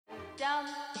This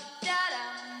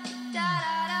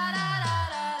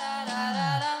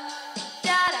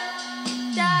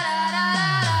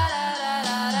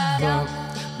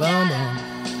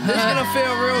is gonna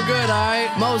feel real good,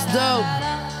 alright? Most dope.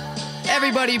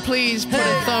 Everybody please put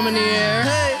a thumb in the air.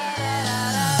 Hey.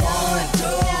 1, 2,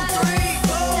 3,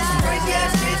 4. Some crazy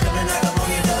ass kids gonna knock up on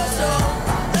your door, so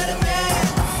let 'em in,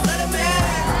 let 'em in,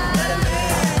 let 'em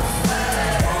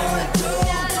in. 1, 2,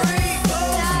 3,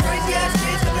 4. Some crazy ass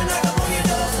kids gonna knock up on your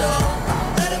door, so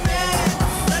let 'em in,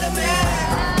 let 'em in,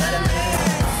 let 'em in.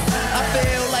 I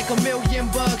feel like $1,000,000,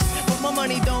 but my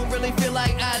money don't really feel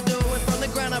like I do. And from the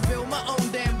ground I built my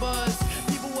own damn buzz.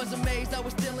 People was amazed I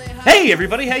was still in high. Hey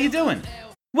everybody, how you doing?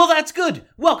 Well, that's good.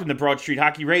 Welcome to Broad Street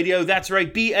Hockey Radio. That's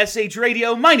right, BSH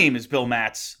Radio. My name is Bill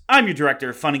Matz. I'm your director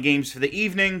of fun and games for the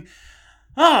evening.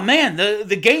 Ah, man,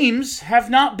 the games have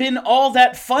not been all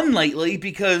that fun lately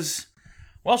because,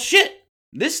 well, shit,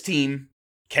 this team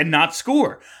cannot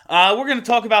score. We're going to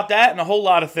talk about that and a whole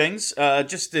lot of things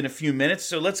just in a few minutes,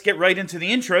 so let's get right into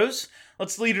the intros.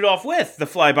 Let's lead it off with the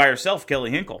fly by herself,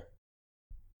 Kelly Hinkle.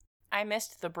 I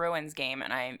missed the Bruins game,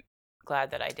 and I'm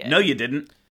glad that I did. No, you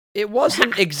didn't. It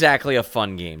wasn't exactly a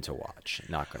fun game to watch,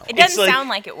 not gonna lie. It doesn't It's like- sound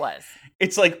like it was.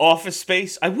 It's like Office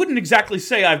Space. I wouldn't exactly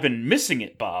say I've been missing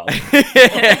it, Bob.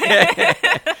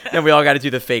 Then we all got to do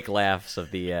the fake laughs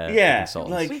of the Yeah,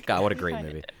 consultants. like- God, what a great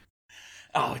movie.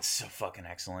 Oh, it's so fucking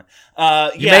excellent.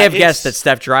 You may have guessed that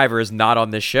Steph Driver is not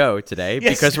on this show today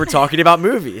Yes. because we're talking about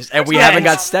movies, and we Yeah, haven't and-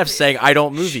 got Steph saying, I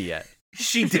don't movie yet.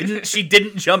 She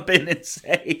didn't jump in and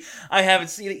say, I haven't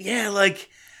seen it. Yeah, like,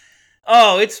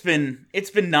 oh, it's been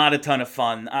not a ton of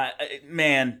fun.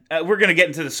 We're going to get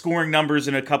into the scoring numbers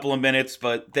in a couple of minutes,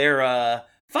 but they're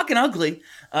fucking ugly.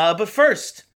 But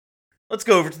first, let's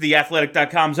go over to the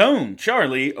Athletic.com's own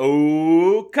Charlie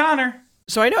O'Connor.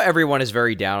 So I know everyone is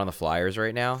very down on the Flyers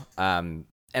right now. And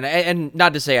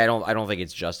not to say I don't think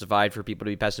it's justified for people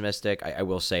to be pessimistic. I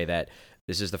will say that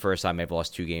this is the first time they've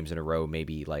lost 2 games in a row.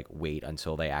 Maybe like wait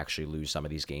until they actually lose some of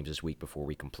these games this week before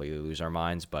we completely lose our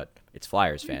minds. But it's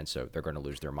Flyers fans, so they're going to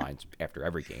lose their minds after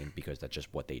every game because that's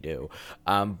just what they do.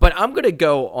 But I'm going to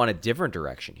go on a different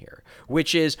direction here,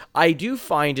 which is I do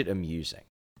find it amusing,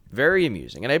 very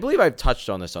amusing, and I believe I've touched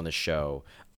on this on the show.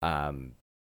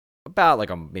 About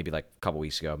maybe a couple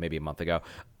weeks ago, maybe a month ago.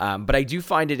 But I do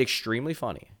find it extremely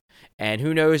funny. And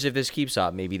who knows if this keeps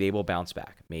up, maybe they will bounce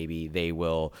back. Maybe they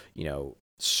will,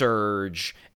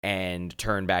 surge and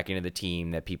turn back into the team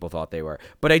that people thought they were.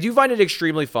 But I do find it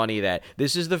extremely funny that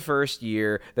this is the first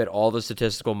year that all the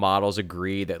statistical models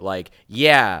agree that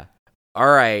yeah, all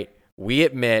right, we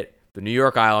admit the New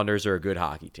York Islanders are a good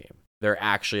hockey team. They're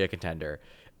actually a contender.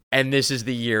 And this is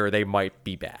the year they might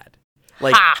be bad.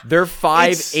 They're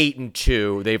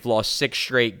 5-8-2. They've lost 6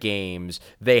 straight games.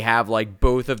 They have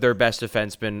both of their best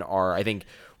defensemen are, I think,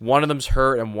 one of them's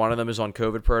hurt and one of them is on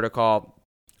COVID protocol.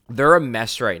 They're a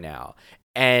mess right now,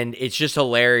 and it's just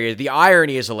hilarious. The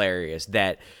irony is hilarious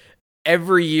that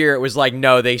every year it was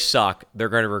no, they suck. They're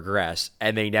going to regress,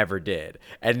 and they never did.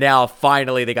 And now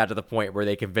finally they got to the point where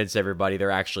they convinced everybody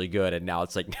they're actually good, and now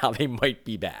it's now they might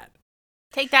be bad.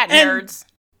 Take that, And- nerds.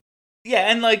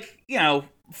 Yeah, and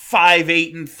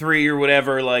 5-8-3 or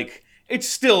whatever, it's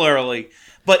still early.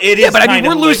 But it is. Yeah, but I mean,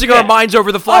 we're losing our minds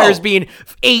over the Flyers being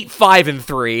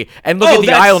 8-5-3 and look at the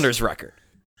that's- Islanders record.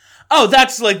 Oh,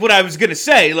 that's what I was going to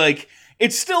say.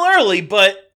 It's still early,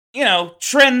 but,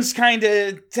 trends kind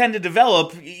of tend to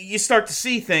develop. You start to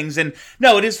see things. And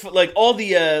no, it is all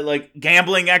the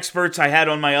gambling experts I had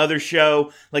on my other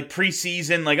show,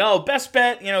 preseason, best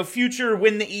bet, future,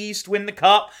 win the East, win the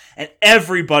Cup. And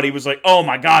everybody was oh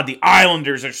my God, the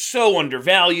Islanders are so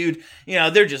undervalued.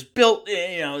 They're just built,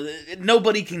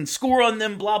 nobody can score on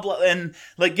them, blah, blah. And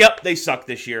yep, they suck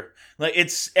this year.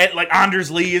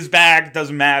 Anders Lee is back. It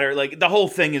doesn't matter. The whole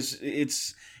thing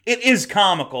it is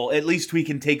comical. At least we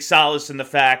can take solace in the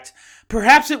fact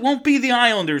perhaps it won't be the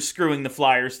Islanders screwing the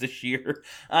Flyers this year.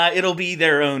 It'll be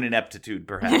their own ineptitude,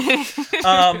 perhaps.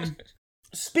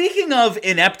 Speaking of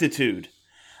ineptitude,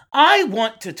 I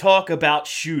want to talk about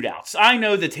shootouts. I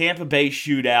know the Tampa Bay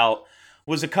shootout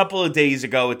was a couple of days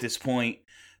ago at this point,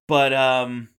 but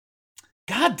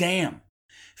goddamn.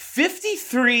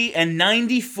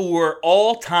 53-94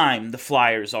 all time the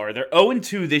Flyers are. They're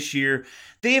 0-2 this year.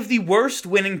 They have the worst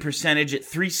winning percentage at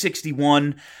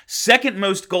 .361, second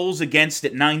most goals against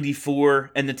at 94,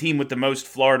 and the team with the most,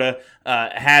 Florida,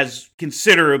 has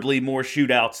considerably more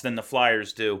shootouts than the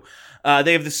Flyers do.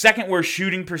 They have the second worst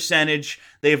shooting percentage.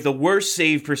 They have the worst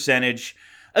save percentage.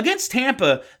 Against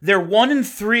Tampa, they're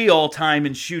 1-3 all time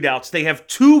in shootouts. They have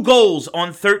 2 goals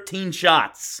on 13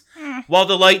 shots, while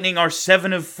the Lightning are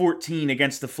 7 of 14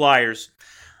 against the Flyers.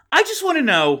 I just want to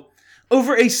know,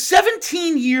 over a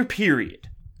 17-year period,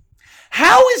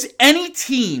 how is any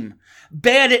team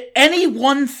bad at any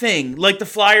one thing like the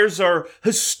Flyers are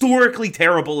historically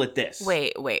terrible at this?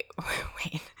 Wait.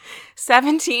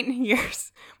 17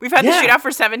 years. We've had the Yeah. shootout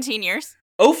for 17 years.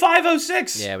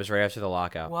 05-06. Yeah, it was right after the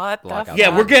lockout. What the Lockout. fuck?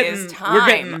 Yeah, we're getting is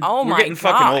time? Oh we're my getting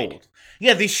fucking God. old.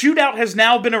 Yeah, the shootout has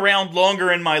now been around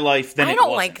longer in my life than I it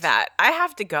don't wasn't. like that. I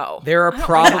have to go. There are I don't like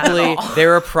that at probably all.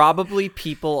 there are probably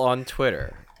people on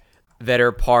Twitter that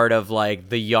are part of like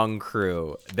the young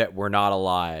crew that were not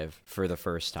alive for the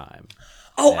first time.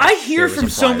 Oh, I there hear was from a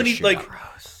so Flyers many shootout. like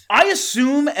I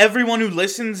assume everyone who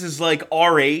listens is like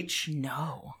our age,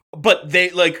 No. but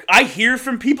they like I hear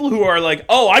from people who are like,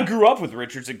 "Oh, I grew up with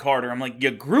Richards and Carter." I'm like,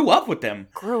 "You grew up with them?"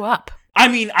 Grew up. I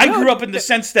mean, I grew up in the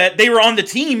sense that they were on the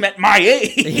team at my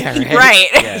age. Yeah, Right.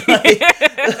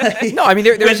 Yeah. No, I mean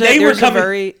there's When they were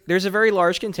coming- a very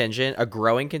large contingent, a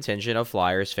growing contingent of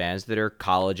Flyers fans that are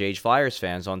college age Flyers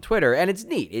fans on Twitter, and it's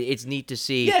neat. It's neat to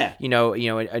see, Yeah.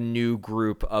 a new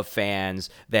group of fans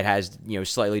that has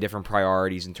slightly different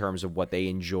priorities in terms of what they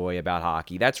enjoy about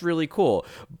hockey. That's really cool,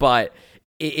 but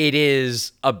it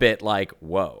is a bit like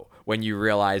whoa when you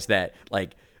realize that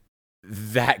like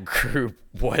that group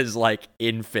was like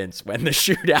infants when the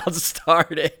shootout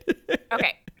started.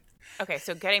 Okay,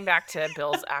 so getting back to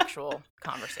Bill's actual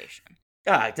conversation.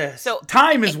 God, So-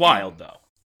 time is wild though.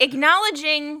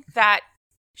 Acknowledging that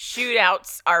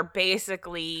shootouts are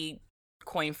basically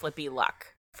coin flippy luck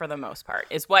for the most part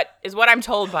is what I'm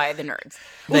told by the nerds.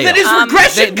 Well, They that are. is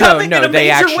regression coming in a they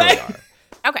major actually way.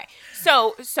 are. Okay,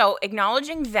 so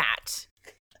acknowledging that,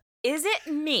 is it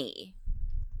me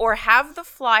or have the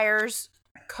Flyers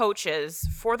coaches,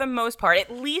 for the most part,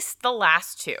 at least the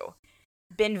last two,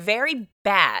 been very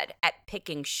bad at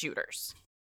picking shooters?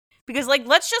 Because, like,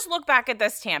 let's just look back at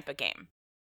this Tampa game.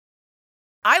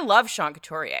 I love Sean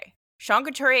Couturier. Sean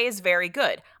Couturier is very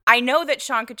good. I know that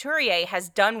Sean Couturier has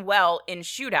done well in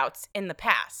shootouts in the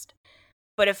past.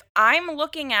 But if I'm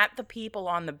looking at the people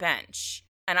on the bench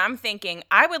and I'm thinking,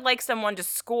 I would like someone to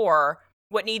score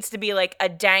what needs to be like a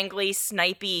dangly,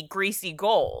 snipey, greasy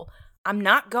goal, I'm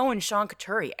not going Sean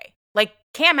Couturier. Like,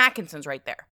 Cam Atkinson's right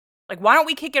there. Like, why don't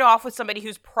we kick it off with somebody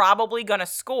who's probably going to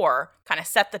score, kind of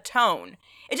set the tone?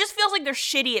 It just feels like they're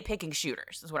shitty at picking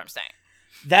shooters, is what I'm saying.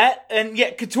 That and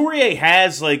yet Couturier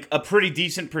has like a pretty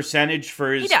decent percentage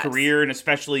for He his does. career, and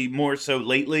especially more so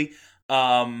lately.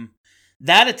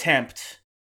 That attempt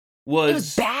It was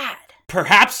was bad.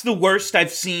 perhaps the worst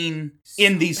I've seen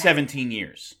in So these bad. 17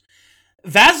 years.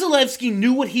 Vasilevsky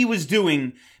knew what he was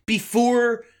doing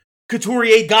before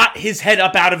Couturier got his head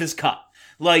up out of his cup.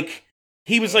 Like,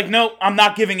 he was like, "No, I'm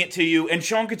not giving it to you." And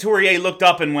Sean Couturier looked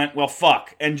up and went, "Well,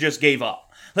 fuck," and just gave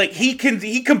up. Like, he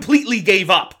completely gave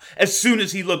up as soon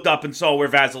as he looked up and saw where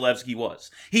Vasilevsky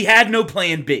was. He had no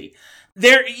plan B.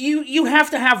 You have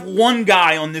to have one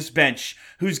guy on this bench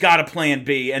who's got a plan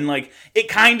B, and like, it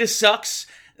kind of sucks.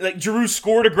 Like, Giroux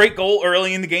scored a great goal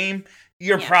early in the game.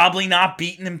 You're Yeah. probably not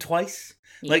beating him twice.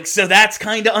 Yeah. Like, so that's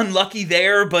kind of unlucky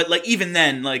there, but like, even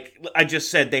then, like I just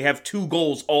said, they have 2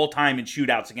 goals all time in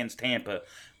shootouts against Tampa.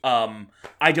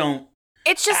 I don't.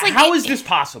 It's just like, How is this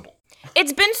possible?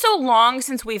 It's been so long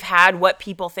since we've had what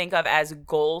people think of as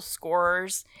goal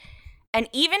scorers. And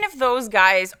even if those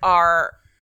guys are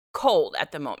cold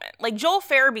at the moment, like Joel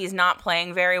Farabee's not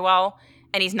playing very well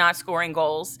and he's not scoring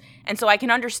goals. And so I can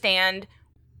understand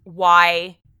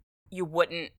why you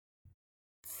wouldn't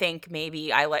think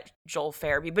maybe I let Joel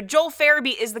Farabee. But Joel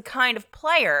Farabee is the kind of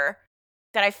player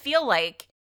that I feel like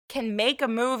can make a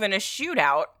move in a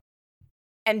shootout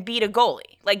and beat a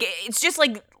goalie. Like, it's just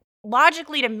like,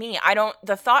 logically to me,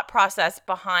 the thought process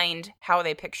behind how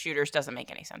they pick shooters doesn't make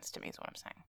any sense to me, is what I'm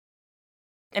saying.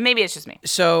 And maybe it's just me.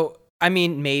 So, I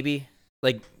mean, maybe.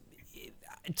 Like,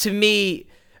 to me,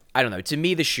 I don't know. To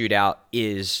me, the shootout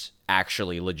is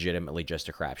actually legitimately just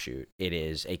a crapshoot. It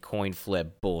is a coin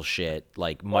flip bullshit.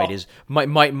 Like, might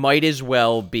as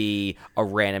well be a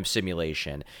random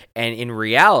simulation. And in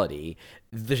reality,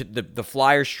 the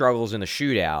Flyers' struggles in the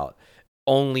shootout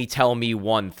only tell me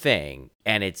one thing,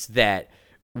 and it's that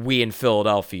we in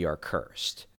Philadelphia are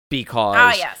cursed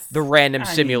because yes. the random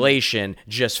simulation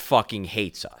just fucking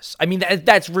hates us. I mean,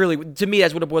 that's really, to me,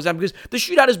 that's what it boils down, because the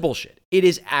shootout is bullshit. It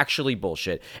is actually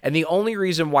bullshit. And the only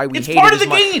reason why we It's hate part it of as the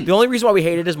much, game. the only reason why we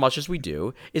hate it as much as we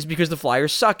do is because the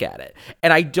Flyers suck at it.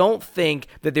 And I don't think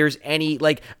that there's any,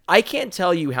 like, I can't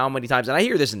tell you how many times, and I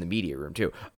hear this in the media room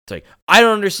too, it's like, I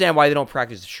don't understand why they don't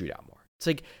practice the shootout more. It's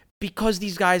like, because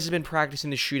these guys have been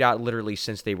practicing the shootout literally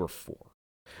since they were 4.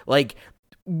 Like,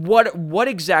 what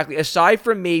exactly, aside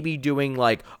from maybe doing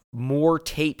like more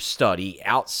tape study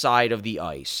outside of the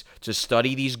ice to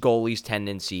study these goalies'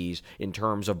 tendencies in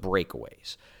terms of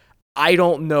breakaways. I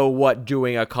don't know what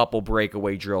doing a couple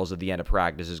breakaway drills at the end of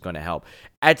practice is going to help.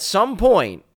 At some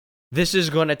point, this is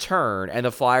going to turn, and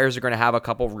the Flyers are going to have a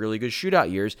couple really good shootout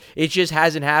years. It just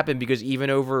hasn't happened because even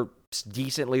over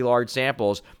decently large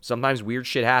samples, sometimes weird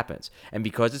shit happens. And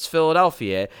because it's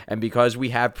Philadelphia, and because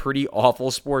we have pretty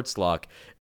awful sports luck,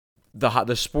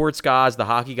 the sports gods, the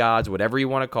hockey gods, whatever you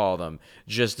want to call them,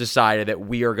 just decided that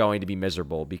we are going to be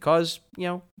miserable because,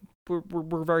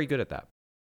 we're very good at that.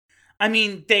 I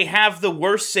mean, they have the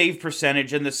worst save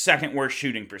percentage and the second worst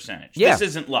shooting percentage. Yeah. This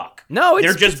isn't luck. No,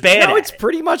 they're just bad. No, at it's it.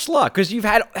 pretty much luck because you've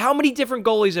had how many different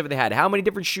goalies have they had? How many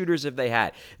different shooters have they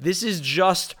had? This is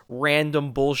just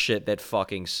random bullshit that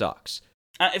fucking sucks.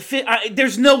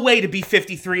 There's no way to be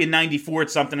 53 and 94 at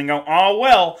something and go, oh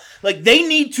well. Like they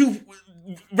need to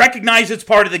recognize it's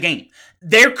part of the game.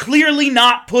 They're clearly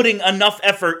not putting enough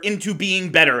effort into being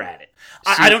better at it.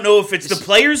 I don't know if it's the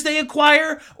players they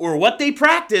acquire or what they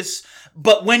practice,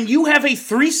 but when you have a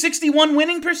 361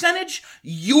 winning percentage,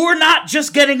 you're not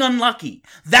just getting unlucky.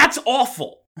 That's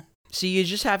awful. See, you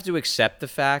just have to accept the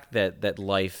fact that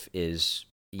life is,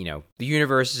 the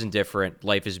universe is indifferent,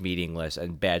 life is meaningless,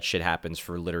 and bad shit happens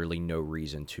for literally no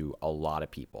reason to a lot of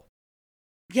people.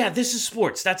 Yeah, this is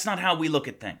sports. That's not how we look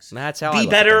at things. That's how Be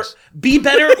better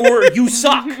or you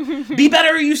suck. Be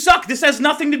better or you suck. This has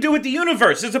nothing to do with the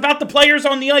universe. It's about the players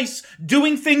on the ice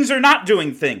doing things or not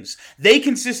doing things. They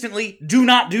consistently do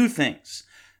not do things.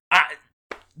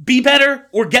 Be better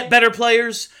or get better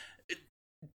players.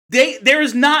 There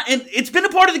is not, and it's been a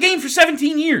part of the game for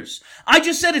 17 years. I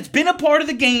just said it's been a part of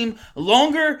the game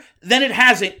longer than it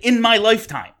hasn't in my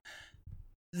lifetime.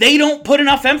 They don't put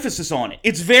enough emphasis on it.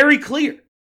 It's very clear.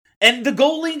 And the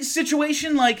goalie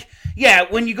situation,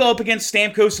 when you go up against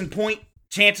Stamkos and Point,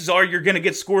 chances are you're going to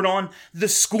get scored on. The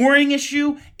scoring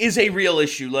issue is a real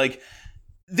issue.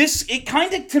 It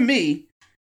kind of, to me,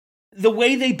 the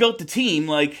way they built the team,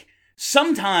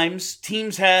 sometimes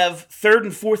teams have third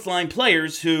and fourth line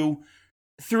players who,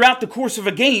 throughout the course of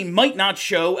a game, might not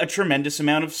show a tremendous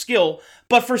amount of skill,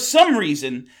 but for some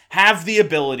reason have the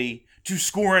ability to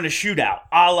score in a shootout,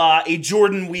 a la a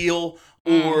Jordan Wheel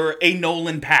or a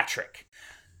Nolan Patrick.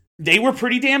 They were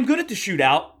pretty damn good at the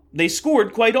shootout. They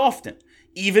scored quite often.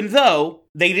 Even though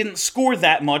they didn't score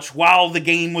that much while the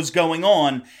game was going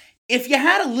on, if you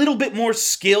had a little bit more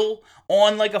skill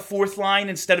on a fourth line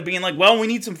instead of being we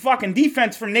need some fucking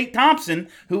defense from Nate Thompson,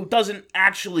 who doesn't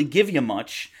actually give you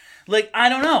much. I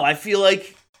don't know. I feel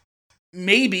like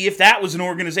maybe if that was an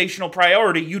organizational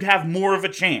priority, you'd have more of a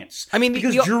chance. I mean,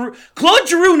 because Claude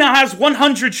Giroux now has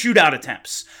 100 shootout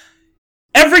attempts.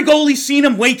 Every goalie's seen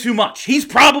him way too much. He's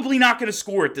probably not going to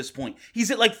score at this point.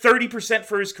 He's at 30%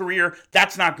 for his career.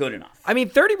 That's not good enough. I mean,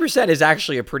 30% is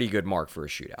actually a pretty good mark for a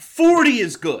shootout. 40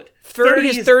 is good. 30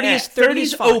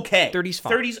 is fine. okay. 30's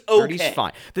okay. 30's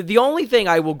fine. The only thing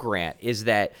I will grant is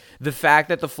that the fact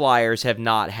that the Flyers have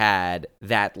not had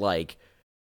that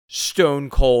stone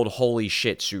cold holy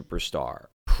shit superstar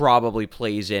probably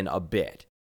plays in a bit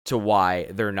to why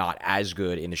they're not as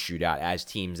good in the shootout as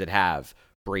teams that have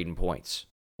Braden Points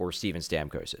or Steven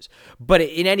Stamkos. But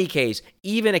in any case,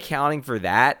 even accounting for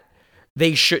that,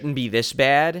 they shouldn't be this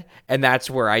bad, and that's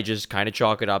where I just kind of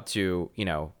chalk it up to,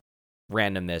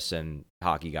 randomness and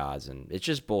hockey gods, and it's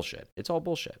just bullshit. It's all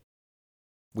bullshit.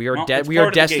 We are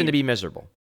destined to be miserable.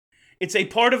 It's a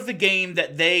part of the game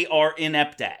that they are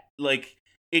inept at.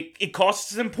 It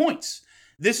costs them points.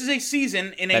 This is a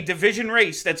season in a division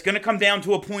race that's going to come down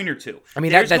to a point or two. I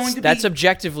mean, that's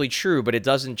objectively true, but it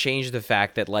doesn't change the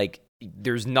fact that,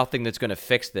 there's nothing that's going to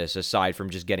fix this aside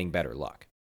from just getting better luck.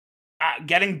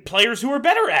 Getting players who are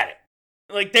better at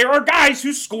it. There are guys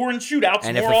who score in shootouts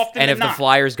more often than not. And if the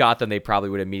Flyers got them, they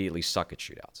probably would immediately suck at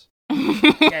shootouts.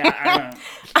 Yeah, I don't know.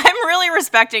 I'm really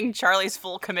respecting Charlie's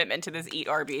full commitment to this Eat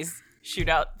Arby's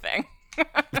shootout thing.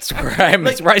 That's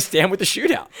where I stand with the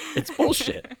shootout. It's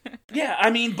bullshit. Yeah,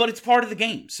 I mean, but it's part of the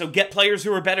game. So get players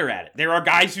who are better at it. There are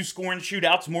guys who score in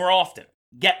shootouts more often.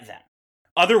 Get them.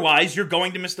 Otherwise, you're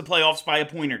going to miss the playoffs by a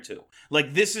point or two.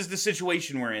 This is the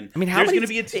situation we're in. I mean,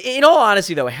 in all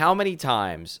honesty, though, how many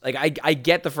times, I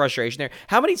get the frustration there.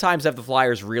 How many times have the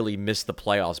Flyers really missed the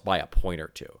playoffs by a point or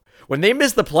two? When they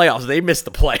miss the playoffs, they miss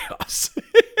the playoffs.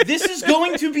 This is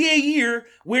going to be a year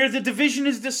where the division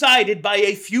is decided by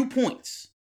a few points.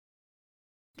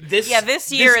 This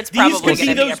year it's probably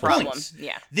going to be a problem. Points.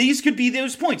 Yeah. These could be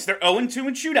those points. They're 0-2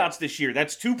 in shootouts this year.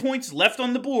 That's 2 points left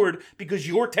on the board because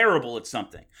you're terrible at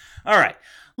something. All right,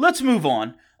 let's move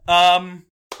on.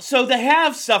 So they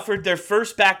have suffered their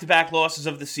first back-to-back losses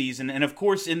of the season, and of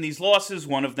course in these losses,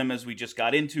 one of them, as we just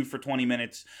got into for 20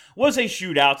 minutes, was a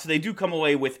shootout, so they do come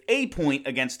away with a point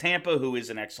against Tampa, who is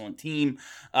an excellent team.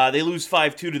 They lose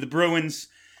 5-2 to the Bruins,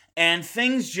 and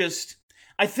things just...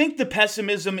 I think the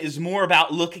pessimism is more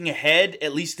about looking ahead,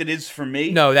 at least it is for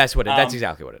me. No, that's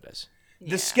exactly what it is.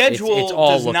 The schedule It's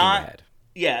all does looking not... ahead.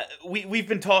 Yeah, we've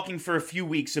been talking for a few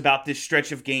weeks about this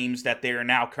stretch of games that they are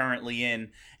now currently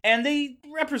in, and they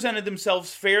represented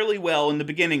themselves fairly well in the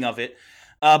beginning of it.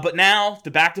 But now,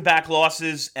 the back-to-back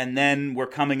losses, and then we're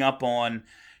coming up on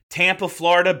Tampa,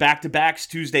 Florida, back-to-backs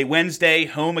Tuesday, Wednesday,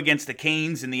 home against the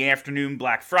Canes in the afternoon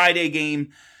Black Friday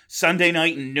game, Sunday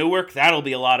night in Newark, that'll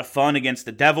be a lot of fun against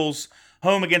the Devils,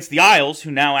 home against the Isles,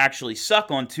 who now actually suck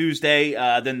on Tuesday,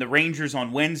 then the Rangers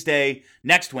on Wednesday,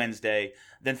 next Wednesday,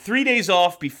 then 3 days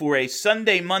off before a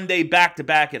Sunday, Monday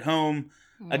back-to-back at home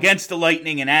against the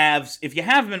Lightning and Avs. If you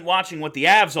haven't been watching what the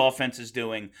Avs offense is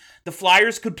doing, the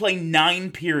Flyers could play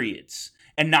 9 periods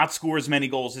and not score as many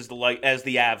goals as the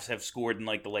Avs have scored in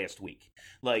like the last week.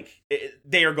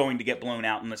 They are going to get blown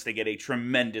out unless they get a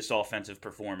tremendous offensive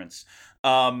performance.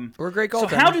 Or a great goal.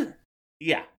 So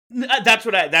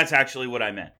that's actually what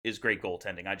I meant, is great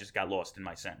goaltending. I just got lost in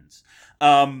my sentence.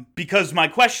 Because my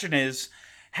question is,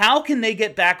 how can they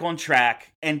get back on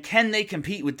track, and can they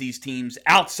compete with these teams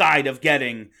outside of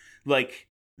getting, like,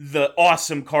 the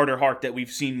awesome Carter Hart that we've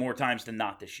seen more times than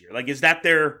not this year? Like, is that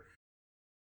it?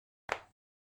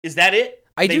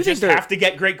 I They do think just they're- have to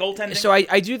get great goaltending? So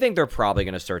I do think they're probably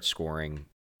going to start scoring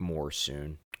more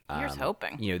soon. Here's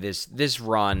hoping. This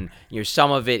run,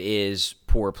 some of it is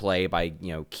poor play by,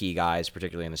 key guys,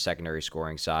 particularly on the secondary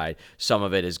scoring side. Some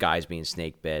of it is guys being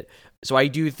snake bit. So I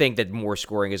do think that more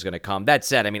scoring is going to come. That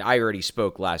said, I already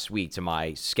spoke last week to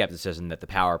my skepticism that the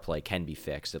power play can be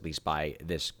fixed, at least by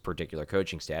this particular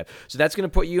coaching staff. So that's going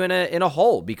to put you in a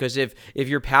hole, because if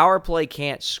your power play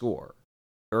can't score,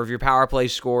 or if your power play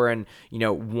scoring,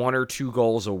 1 or 2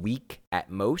 goals a week at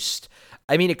most,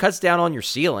 it cuts down on your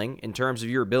ceiling in terms of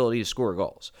your ability to score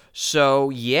goals. So,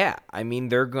 yeah,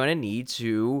 they're going to need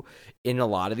to, in a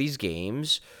lot of these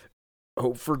games,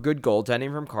 hope for good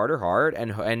goaltending from Carter Hart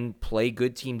and play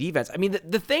good team defense.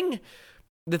 The thing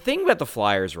about the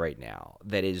Flyers right now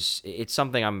it's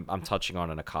something I'm touching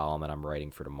on in a column that I'm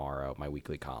writing for tomorrow, my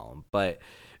weekly column, but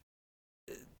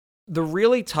the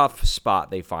really tough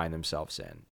spot they find themselves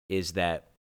in is that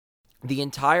the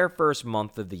entire first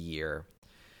month of the year,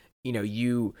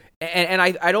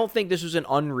 I don't think this was an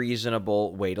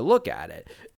unreasonable way to look at it.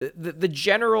 The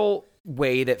general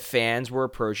way that fans were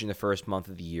approaching the first month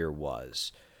of the year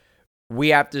was,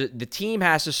 the team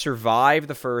has to survive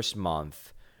the first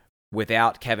month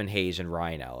without Kevin Hayes and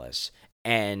Ryan Ellis,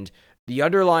 and the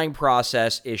underlying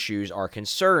process issues are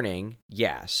concerning,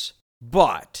 yes,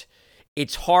 but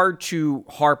it's hard to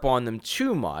harp on them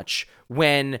too much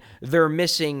when they're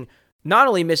not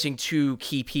only missing 2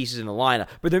 key pieces in the lineup,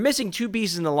 but they're missing 2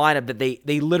 pieces in the lineup that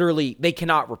they literally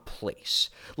cannot replace.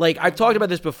 Like, I've talked about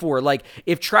this before. Like,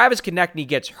 if Travis Konechny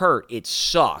gets hurt, it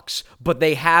sucks, but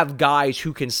they have guys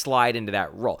who can slide into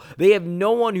that role. They have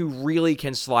no one who really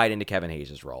can slide into Kevin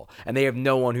Hayes' role, and they have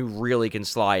no one who really can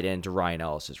slide into Ryan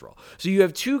Ellis' role. So you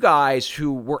have 2 guys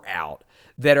who were out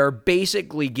that are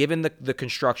basically, given the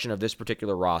construction of this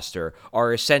particular roster,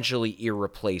 are essentially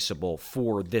irreplaceable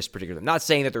for this particular. I'm not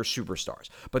saying that they're superstars,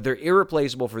 but they're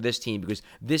irreplaceable for this team, because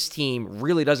this team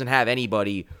really doesn't have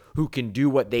anybody who can do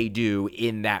what they do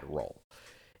in that role.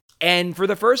 And for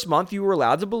the first month, you were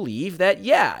allowed to believe that,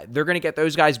 yeah, they're going to get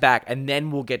those guys back, and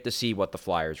then we'll get to see what the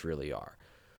Flyers really are.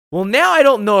 Well, now I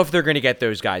don't know if they're going to get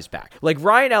those guys back. Like,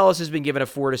 Ryan Ellis has been given a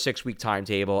 4 to 6 week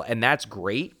timetable, and that's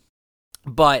great,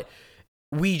 but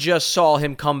we just saw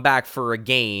him come back for a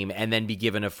game and then be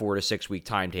given a 4 to 6 week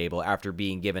timetable after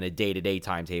being given a day-to-day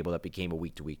timetable that became a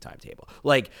week-to-week timetable.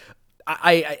 Like,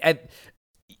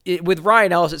 with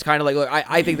Ryan Ellis, it's kind of like, look,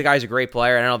 I think the guy's a great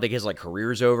player, and I don't think his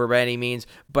career's over by any means.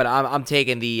 But I'm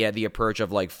taking the approach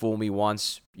of, like, fool me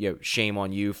once, shame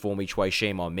on you; fool me twice,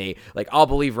 shame on me. Like, I'll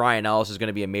believe Ryan Ellis is going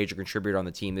to be a major contributor on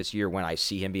the team this year when I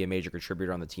see him be a major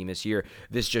contributor on the team this year.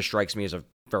 This just strikes me as a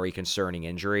very concerning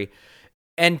injury.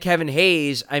 And Kevin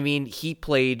Hayes, he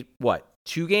played,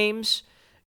 2 games?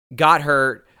 Got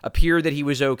hurt, appeared that he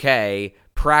was okay,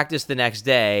 practiced the next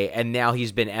day, and now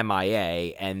he's been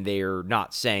MIA, and they're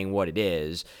not saying what it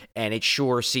is. And it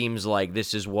sure seems like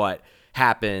this is what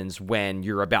happens when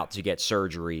you're about to get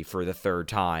surgery for the third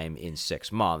time in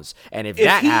 6 months. And if If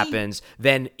that he- happens,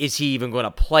 then is he even going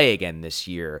to play again this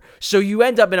year? So you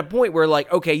end up in a point where,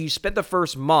 like, okay, you spent the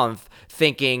first month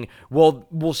thinking, well,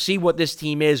 we'll see what this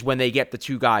team is when they get the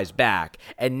two guys back.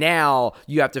 And now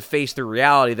you have to face the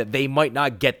reality that they might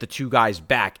not get the two guys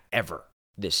back ever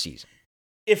this season.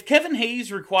 If Kevin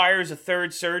Hayes requires a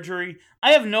third surgery,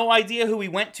 I have no idea who he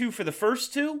went to for the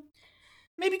first two.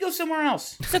 Maybe go somewhere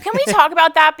else. So can we talk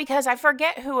about that? Because I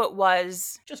forget who it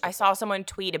was. Just- I saw someone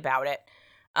tweet about it.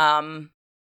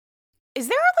 Is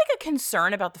there like a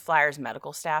concern about the Flyers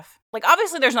medical staff? Like,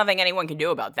 obviously there's nothing anyone can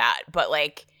do about that, but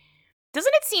like,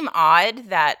 doesn't it seem odd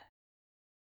that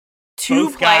two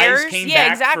Both guys players, came yeah,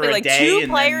 back exactly, for a like day two and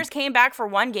players then- came back for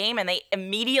one game and they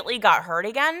immediately got hurt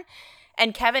again,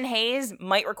 and Kevin Hayes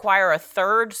might require a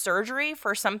third surgery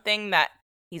for something that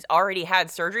he's already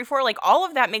had surgery for? Like, all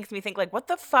of that makes me think, like, what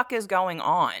the fuck is going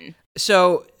on?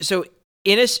 So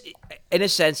in a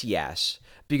sense, yes,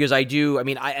 because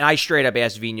I straight up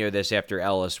asked Vino this after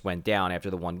Ellis went down after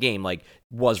the one game, like,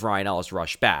 was Ryan Ellis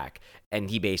rushed back? And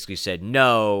he basically said,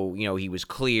 no, he was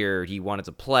cleared, he wanted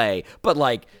to play, but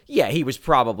like, yeah, he was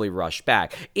probably rushed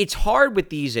back. It's hard with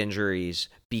these injuries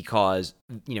because,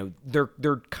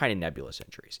 they're kind of nebulous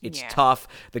injuries. It's Yeah. tough.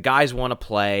 The guys want to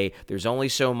play. There's only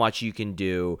so much you can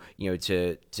do,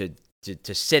 to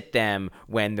sit them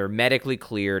when they're medically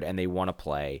cleared and they want to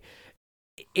play.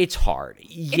 It's hard.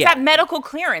 It's Yeah. that medical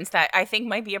clearance that I think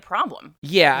might be a problem.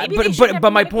 Yeah, Maybe they should but have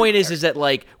but my medically point is cleared. that,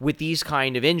 like, with these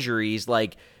kind of injuries,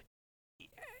 like,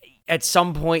 at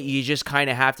some point you just kind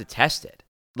of have to test it.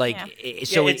 Like, Yeah.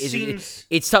 so Yeah, it seems-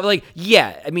 it's tough. Like,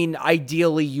 yeah, I mean,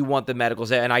 ideally you want the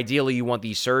medicals, and ideally you want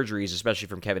these surgeries, especially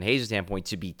from Kevin Hayes' standpoint,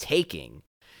 to be taking.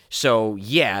 So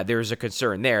yeah, there's a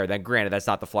concern there. Then granted, that's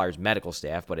not the Flyers medical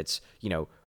staff, but it's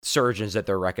surgeons that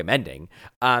they're recommending.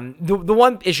 The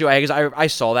one issue I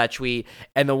saw that tweet,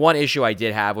 and the one issue I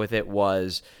did have with it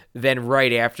was then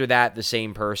right after that, the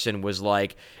same person was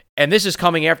like, and this is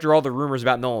coming after all the rumors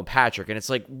about Nolan Patrick. And it's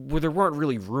like, well, there weren't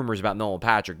really rumors about Nolan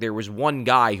Patrick. There was one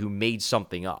guy who made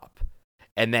something up,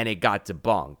 and then it got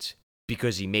debunked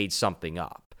because he made something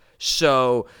up.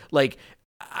 So, like,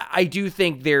 I do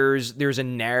think there's a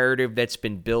narrative that's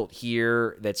been built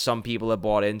here that some people have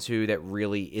bought into that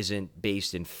really isn't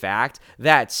based in fact.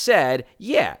 That said,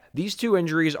 yeah, these two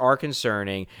injuries are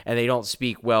concerning, and they don't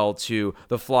speak well to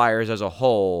the Flyers as a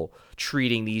whole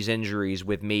treating these injuries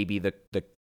with maybe the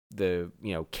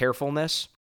carefulness,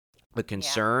 the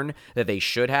concern that they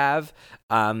should have,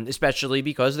 especially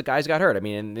because the guys got hurt. I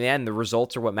mean, in the end, the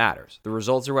results are what matters. The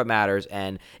results are what matters,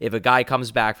 and if a guy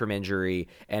comes back from injury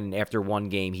and after one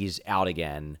game he's out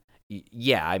again,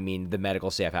 yeah, I mean, the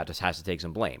medical staff has to take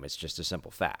some blame. It's just a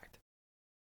simple fact.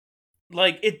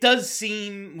 Like, it does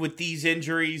seem with these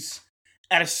injuries,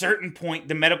 at a certain point,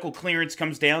 the medical clearance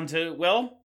comes down to,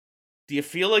 well, do you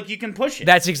feel like you can push it?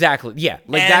 That's exactly, yeah.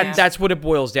 Like, And- that's what it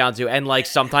boils down to. And, like,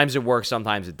 sometimes it works,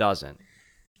 sometimes it doesn't.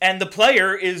 And the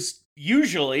player is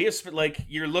usually, like,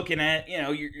 you're looking at,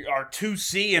 our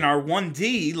 2C and our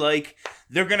 1D, like,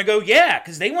 they're going to go, yeah,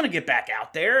 because they want to get back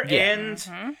out there. Yeah. And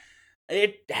Mhm.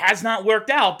 it has not worked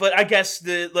out. But I guess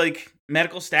the, like,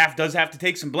 medical staff does have to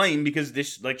take some blame because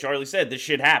this, like Charlie said, this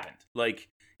shit happened. Like,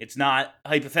 it's not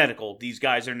hypothetical. These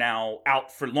guys are now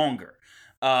out for longer.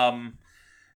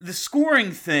 The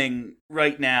scoring thing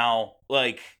right now,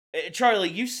 like, Charlie,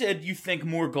 you said you think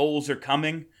more goals are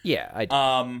coming. Yeah, I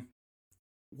do.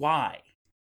 Why?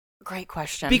 Great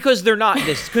question. Because they're not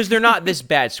this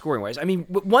bad scoring wise. I mean,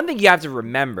 one thing you have to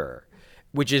remember,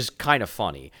 which is kind of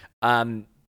funny,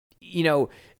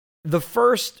 the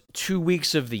first 2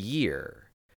 weeks of the year,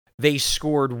 they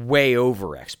scored way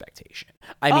over expectation.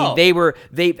 I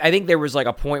mean, I think there was like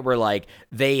a point where like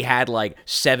they had like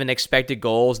 7 expected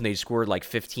goals and they scored like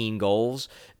 15 goals.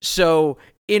 So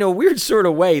in a weird sort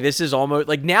of way, this is almost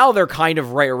like now they're kind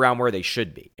of right around where they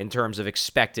should be in terms of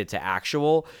expected to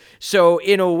actual. So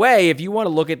in a way, if you want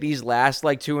to look at these last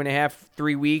like 2.5,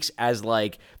 3 weeks as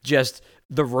like just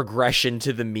the regression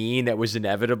to the mean that was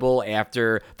inevitable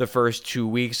after the first 2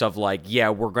 weeks of like, yeah,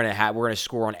 we're gonna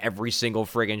score on every single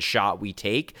friggin' shot we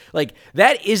take. Like,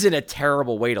 that isn't a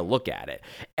terrible way to look at it.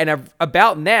 And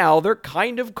about now, they're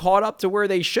kind of caught up to where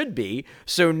they should be.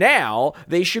 So now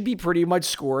they should be pretty much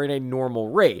scoring a normal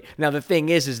rate. Now the thing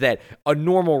is that a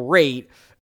normal rate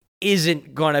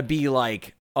isn't gonna be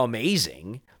like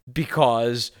amazing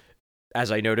because,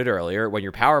 as I noted earlier, when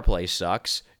your power play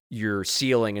sucks, your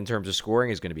ceiling in terms of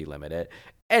scoring is going to be limited.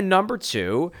 And number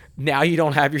two, now you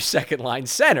don't have your second line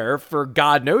center for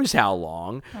God knows how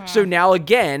long. So now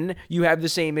again, you have the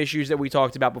same issues that we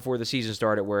talked about before the season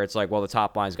started, where it's like, well, the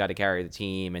top line's got to carry the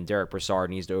team, and Derek Brassard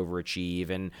needs to overachieve.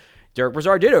 And Derek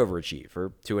Brassard did overachieve for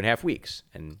 2.5 weeks.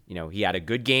 And, he had a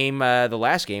good game the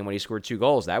last game when he scored 2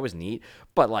 goals. That was neat.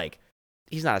 But,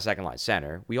 he's not a second line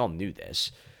center. We all knew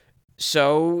this.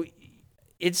 So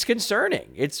it's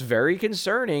concerning. It's very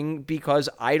concerning because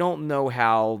I don't know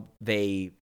how they're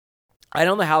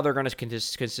going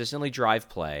to consistently drive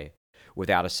play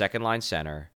without a second line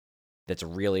center that's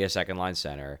really a second line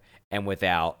center and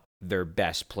without their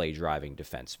best play driving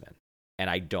defenseman. And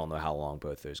I don't know how long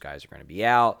both those guys are going to be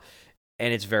out.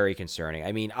 And it's very concerning.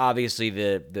 I mean, obviously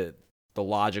the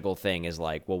logical thing is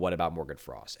well, what about Morgan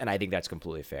Frost? And I think that's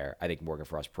completely fair. I think Morgan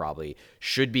Frost probably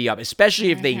should be up, especially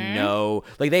if they know,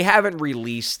 they haven't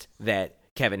released that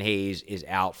Kevin Hayes is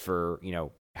out for,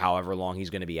 however long he's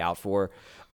going to be out for.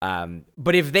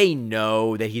 But if they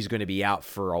know that he's going to be out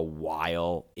for a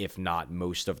while, if not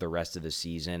most of the rest of the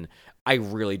season, I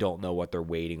really don't know what they're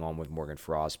waiting on with Morgan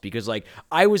Frost, because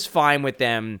I was fine with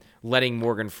them letting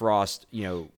Morgan Frost,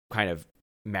 kind of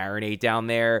marinate down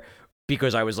there,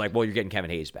 because I was like, well, you're getting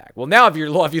Kevin Hayes back. Well, now if you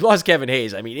lost Kevin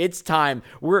Hayes, I mean, it's time.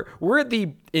 We're at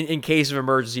the in case of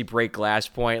emergency break glass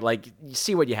point. You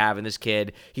see what you have in this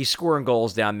kid. He's scoring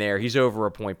goals down there. He's over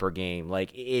a point per game.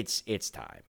 It's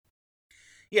time.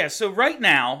 Yeah, so right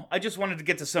now, I just wanted to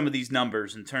get to some of these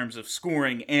numbers in terms of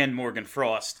scoring and Morgan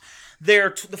Frost.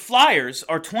 The Flyers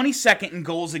are 22nd in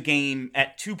goals a game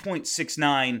at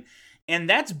 2.69, and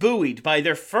that's buoyed by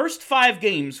their first 5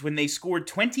 games when they scored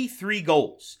 23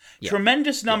 goals. Yeah.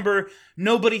 Tremendous number. Yeah.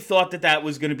 Nobody thought that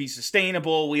was going to be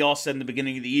sustainable. We all said in the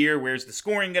beginning of the year, where's the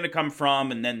scoring going to come from?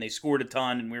 And then they scored a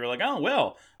ton, and we were like, oh,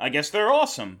 well, I guess they're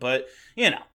awesome. But,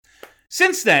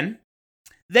 since then,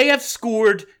 they have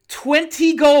scored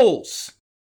 20 goals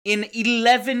in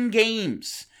 11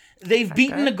 games. They've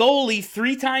beaten a goalie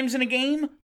 3 times in a game.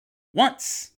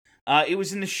 Once. It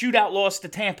was in the shootout loss to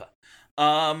Tampa.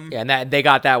 And they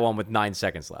got that one with 9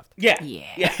 seconds left. Yeah.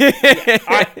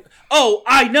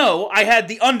 I know. I had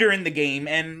the under in the game,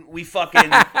 and we fucking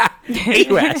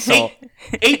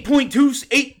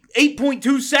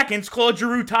 8.2 seconds, Claude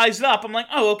Giroux ties it up. I'm like,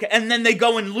 oh, okay. And then they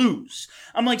go and lose.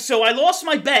 I'm like, so I lost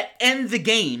my bet and the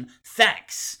game.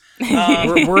 Thanks.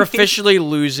 We're officially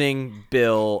losing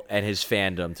Bill and his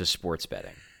fandom to sports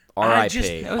betting.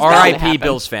 R.I.P. R.I.P.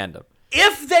 Bill's fandom.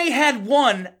 If they had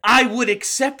won, I would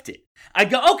accept it. I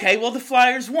go, okay, well, the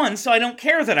Flyers won, so I don't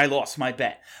care that I lost my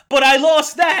bet. But I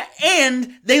lost that,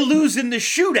 and they lose in the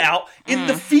shootout in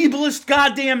the feeblest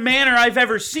goddamn manner I've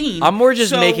ever seen. I'm more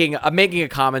just making a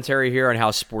commentary here on how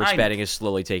sports betting is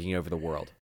slowly taking over the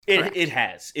world. It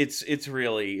has. It's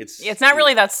really it's not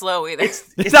really that slow either.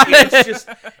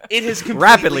 It has completely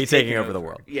rapidly taking over the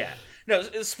world. Yeah. No,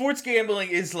 sports gambling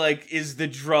is the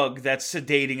drug that's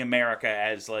sedating America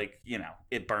as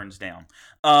it burns down.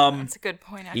 That's a good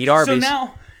point. Actually. Eat Arby's. So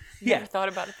now, Never thought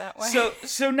about it that way.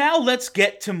 So now let's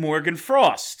get to Morgan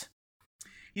Frost.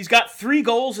 He's got 3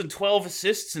 goals and 12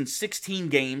 assists in 16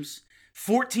 games.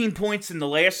 14 points in the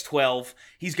last 12.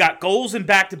 He's got goals in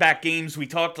back-to-back games. We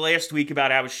talked last week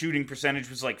about how his shooting percentage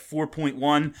was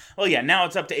 4.1. Oh yeah, now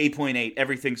it's up to 8.8.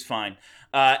 Everything's fine.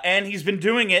 And he's been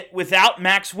doing it without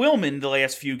Max Willman the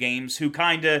last few games, who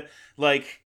kind of,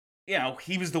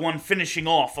 he was the one finishing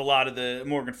off a lot of the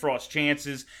Morgan Frost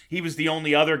chances. He was the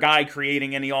only other guy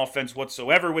creating any offense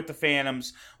whatsoever with the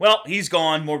Phantoms. Well, he's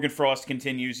gone. Morgan Frost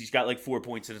continues. He's got 4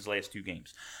 points in his last 2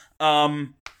 games.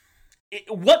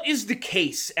 What is the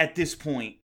case at this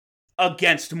point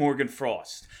against Morgan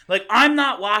Frost? I'm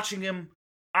not watching him.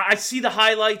 I see the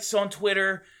highlights on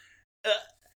Twitter.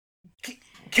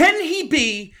 Can he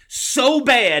be so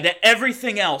bad at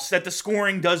everything else that the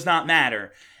scoring does not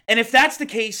matter? And if that's the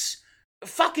case,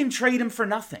 fucking trade him for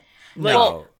nothing.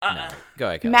 No. Go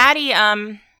ahead, Kelly.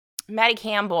 Maddie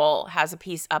Campbell has a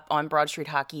piece up on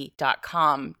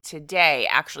BroadStreetHockey.com today,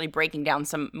 actually breaking down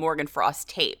some Morgan Frost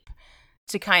tape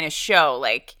to kind of show,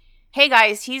 hey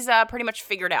guys, he's pretty much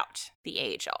figured out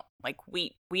the AHL.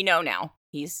 We know now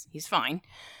he's fine.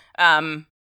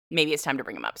 Maybe it's time to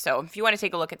bring him up. So if you want to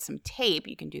take a look at some tape,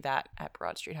 you can do that at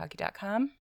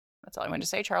BroadStreetHockey.com. That's all I wanted to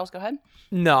say. Charles, go ahead.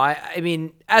 No, I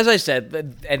mean, as I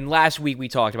said, and last week we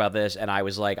talked about this, and I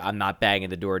was like, I'm not banging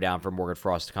the door down for Morgan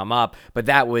Frost to come up, but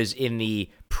that was in the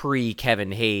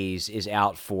pre-Kevin Hayes is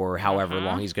out for however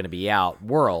long he's going to be out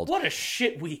world. What a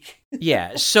shit week.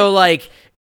 Yeah, so,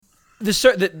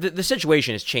 the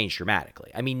situation has changed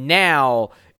dramatically. I mean, now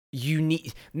you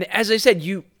need, as I said,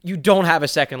 you don't have a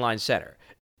second-line center.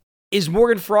 Is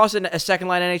Morgan Frost a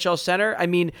second-line NHL center? I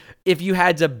mean, if you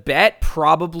had to bet,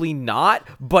 probably not,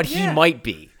 but he might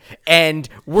be. And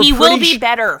he will be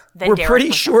better than we're Derek pretty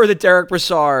Brassard. sure that Derek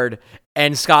Brassard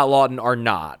and Scott Lawton are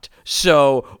not.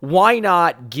 So why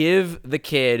not give the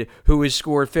kid who has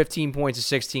scored 15 points in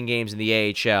 16 games in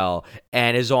the AHL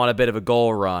and is on a bit of a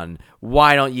goal run,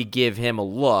 why don't you give him a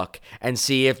look and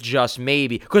see if just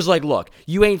maybe... Because, like, look,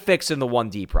 you ain't fixing the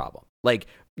 1D problem. Like,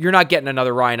 you're not getting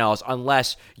another Ryan Ellis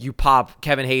unless you pop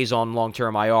Kevin Hayes on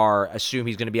long-term IR, assume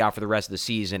he's going to be out for the rest of the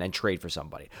season, and trade for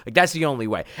somebody. Like, that's the only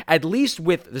way. At least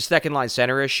with the second-line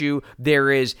center issue,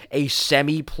 there is a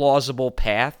semi-plausible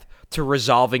path to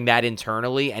resolving that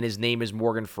internally, and his name is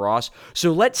Morgan Frost.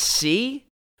 So let's see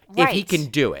if he can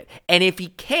do it. And if he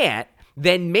can't,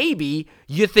 then maybe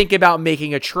you think about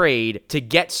making a trade to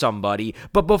get somebody.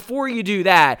 But before you do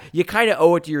that, you kind of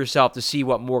owe it to yourself to see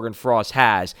what Morgan Frost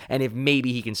has and if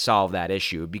maybe he can solve that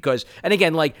issue. Because, and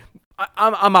again, like,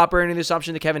 I'm operating the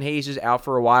assumption that Kevin Hayes is out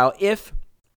for a while. If,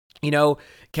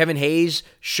 Kevin Hayes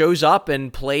shows up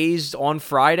and plays on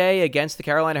Friday against the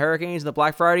Carolina Hurricanes in the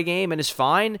Black Friday game and is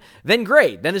fine, then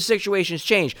great. Then the situation's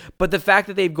changed. But the fact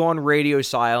that they've gone radio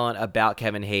silent about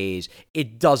Kevin Hayes,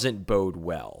 it doesn't bode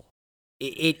well.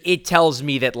 It tells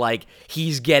me that, like,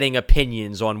 he's getting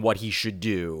opinions on what he should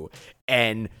do,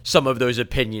 and some of those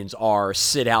opinions are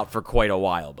sit out for quite a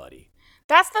while, buddy.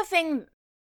 That's the thing,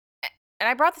 and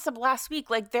I brought this up last week,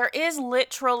 like, there is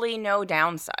literally no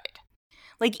downside.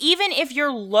 Like, even if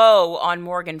you're low on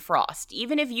Morgan Frost,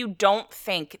 even if you don't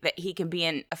think that he can be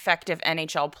an effective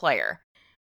NHL player,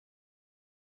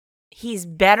 he's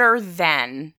better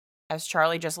than, as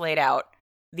Charlie just laid out,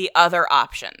 the other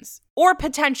options. Or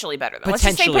potentially better than. Let's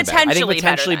just say potentially better. I think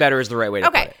potentially better is the right way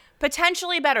to put it. Okay,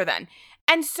 potentially better than.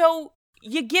 And so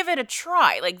you give it a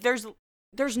try. Like, there's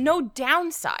no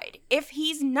downside. If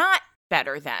he's not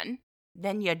better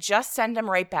then you just send him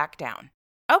right back down.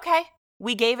 Okay,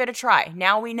 we gave it a try.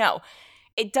 Now we know.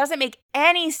 It doesn't make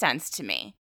any sense to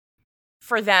me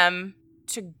for them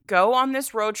to go on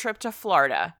this road trip to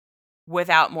Florida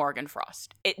without Morgan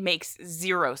Frost. It makes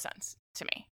zero sense to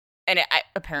me. And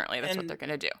apparently that's what they're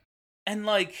going to do. And,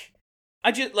 like,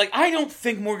 I don't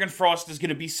think Morgan Frost is going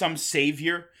to be some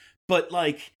savior, but,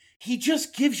 like, he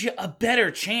just gives you a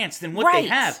better chance than what they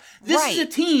have. This is a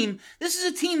team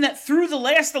that through the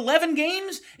last 11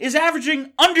 games is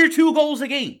averaging under 2 goals a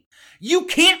game. You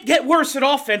can't get worse at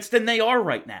offense than they are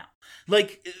right now.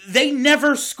 Like, they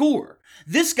never score.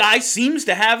 This guy seems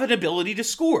to have an ability to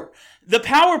score. The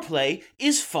power play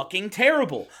is fucking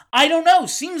terrible. I don't know.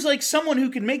 Seems like someone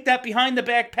who can make that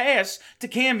behind-the-back pass to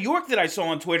Cam York that I saw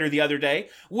on Twitter the other day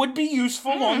would be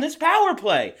useful on this power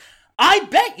play. I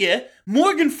bet you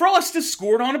Morgan Frost has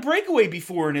scored on a breakaway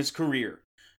before in his career.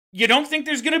 You don't think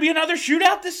there's going to be another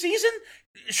shootout this season?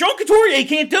 Sean Couturier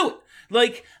can't do it.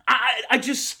 Like, I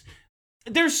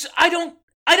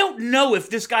don't know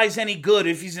if this guy's any good,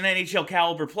 if he's an NHL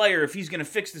caliber player, if he's going to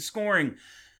fix the scoring.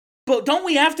 But don't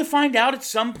we have to find out at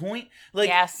some point? Like,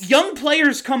 yes. Young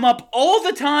players come up all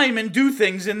the time and do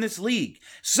things in this league.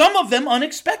 Some of them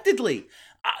unexpectedly.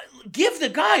 Give the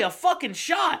guy a fucking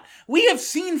shot. We have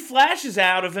seen flashes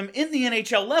out of him in the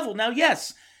NHL level. Now,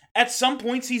 yes, at some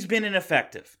points he's been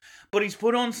ineffective. But he's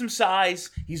put on some size.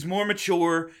 He's more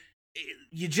mature.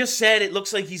 You just said it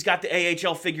looks like he's got the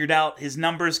AHL figured out. His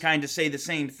numbers kind of say the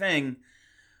same thing.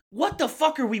 What the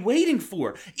fuck are we waiting for?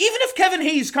 Even if Kevin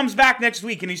Hayes comes back next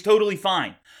week and he's totally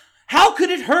fine, how could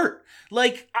it hurt?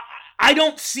 Like, I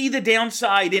don't see the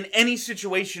downside in any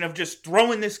situation of just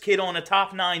throwing this kid on a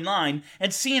top 9 line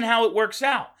and seeing how it works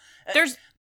out.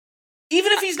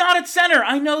 Even if he's not at center,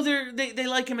 I know they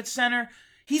like him at center.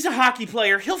 He's a hockey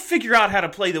player. He'll figure out how to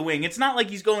play the wing. It's not like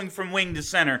he's going from wing to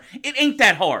center. It ain't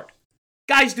that hard.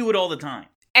 Guys do it all the time.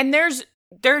 And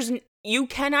you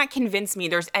cannot convince me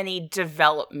there's any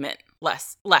development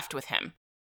left with him.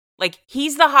 Like,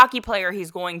 he's the hockey player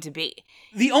he's going to be.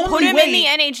 Put him in the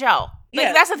NHL.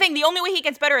 Like, that's the thing. The only way he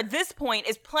gets better at this point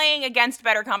is playing against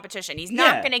better competition. He's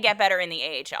not going to get better in the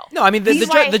AHL. No, I mean,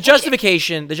 the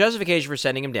justification for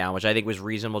sending him down, which I think was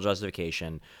reasonable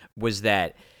justification, was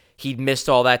that he'd missed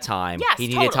all that time. Yes, he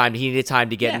needed time. He needed time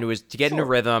to get into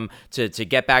rhythm, to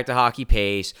get back to hockey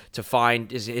pace, to find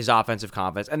his offensive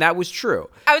confidence, and that was true.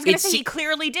 I was going to say he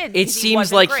clearly did. It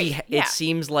seems like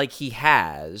he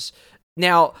has.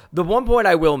 Now, the one point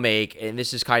I will make, and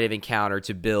this is kind of in counter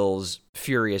to Bill's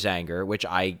furious anger, which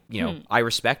I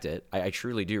respect it. I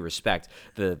truly do respect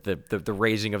the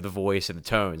raising of the voice and the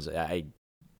tones.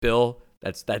 Bill,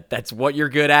 that's what you're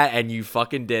good at, and you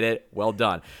fucking did it. Well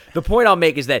done. The point I'll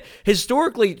make is that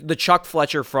historically, the Chuck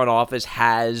Fletcher front office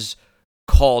has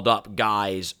called up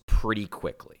guys pretty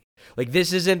quickly. Like,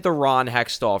 this isn't the Ron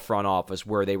Hextall front office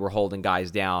where they were holding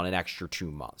guys down an extra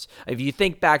 2 months. If you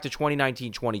think back to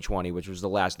 2019-2020, which was the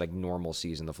last like normal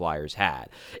season the Flyers had,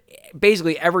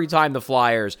 basically every time the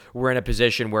Flyers were in a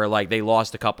position where like they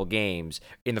lost a couple games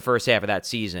in the first half of that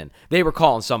season, they were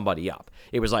calling somebody up.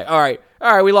 It was like, all right,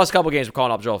 we lost a couple games, we're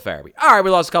calling up Joel Farabee. All right, we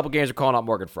lost a couple games, we're calling up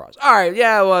Morgan Frost. All right,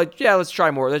 let's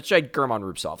try more. Let's try German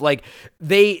Rupsov. Like,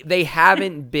 they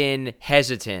haven't been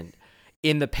hesitant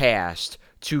in the past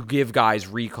to give guys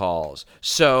recalls.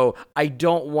 So I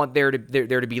don't want there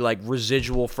to be like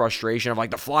residual frustration of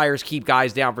like the Flyers keep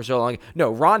guys down for so long.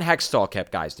 No, Ron Hextall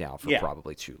kept guys down for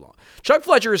probably too long. Chuck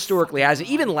Fletcher historically has it.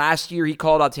 Even last year, he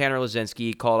called out Tanner Lazinski,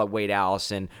 he called out Wade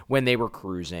Allison when they were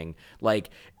cruising. Like,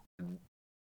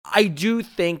 I do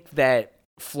think that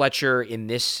Fletcher in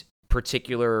this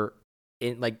particular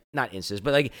not instance,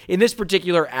 but like in this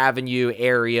particular avenue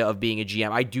area of being a GM,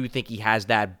 I do think he has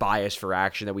that bias for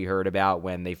action that we heard about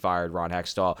when they fired Ron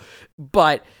Hextall.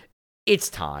 But it's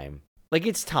time. Like,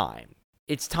 it's time.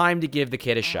 It's time to give the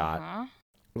kid a shot.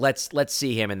 Let's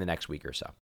see him in the next week or so.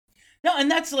 No,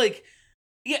 and that's like,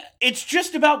 yeah, it's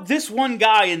just about this one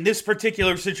guy in this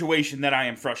particular situation that I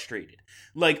am frustrated.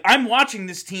 Like, I'm watching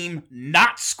this team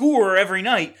not score every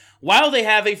night while they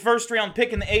have a first-round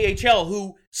pick in the AHL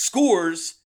who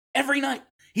scores every night.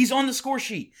 He's on the score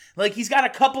sheet. Like, he's got a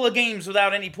couple of games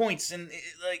without any points, and,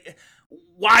 like,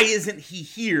 why isn't he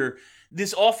here?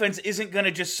 This offense isn't going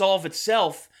to just solve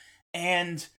itself,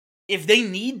 and if they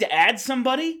need to add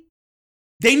somebody,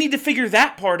 they need to figure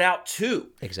that part out too.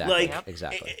 Exactly. Like,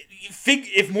 exactly.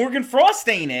 If Morgan Frost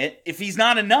ain't it, if he's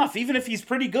not enough, even if he's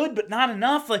pretty good but not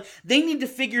enough, like, they need to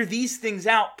figure these things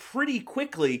out pretty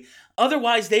quickly.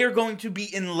 Otherwise, they are going to be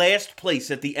in last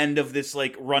place at the end of this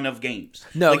like run of games.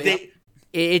 No, like,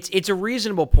 it's a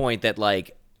reasonable point that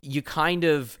like you kind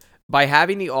of, by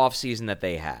having the offseason that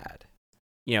they had,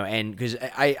 you know, and because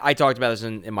I talked about this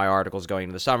in my articles going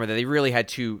into the summer, that they really had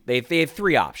they had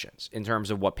three options in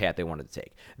terms of what path they wanted to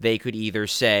take. They could either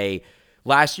say,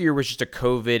 last year was just a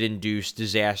COVID-induced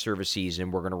disaster of a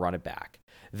season, we're going to run it back.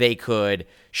 They could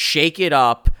shake it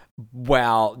up.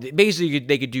 Well, basically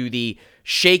they could do the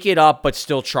shake it up but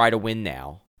still try to win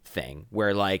now thing,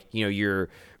 where like, you know, you're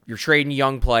trading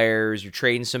young players, you're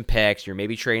trading some picks, you're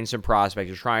maybe trading some prospects,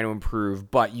 you're trying to improve,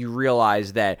 but you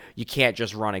realize that you can't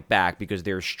just run it back because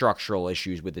there's structural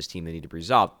issues with this team that need to be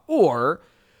resolved. Or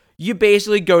you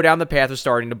basically go down the path of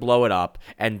starting to blow it up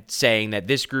and saying that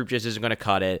this group just isn't going to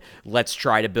cut it. Let's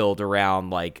try to build around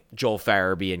like Joel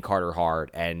Farabee and Carter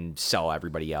Hart and sell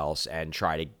everybody else and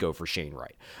try to go for Shane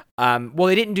Wright. Well,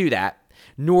 they didn't do that.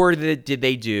 Nor did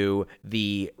they do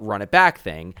the run it back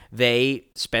thing. They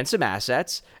spent some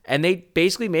assets, and they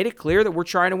basically made it clear that we're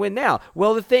trying to win now.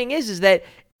 Well, the thing is that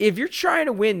if you're trying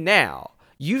to win now,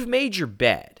 you've made your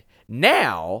bed.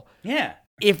 Now,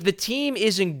 if the team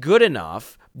isn't good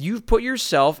enough, you've put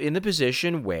yourself in the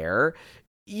position where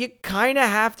you kind of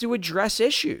have to address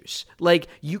issues. Like,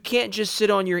 you can't just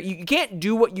you can't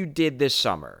do what you did this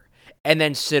summer and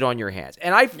then sit on your hands.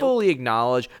 And I fully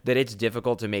acknowledge that it's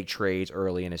difficult to make trades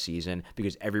early in a season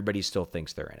because everybody still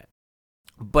thinks they're in it.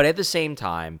 But at the same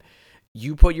time,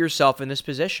 you put yourself in this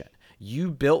position. You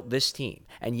built this team.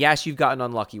 And yes, you've gotten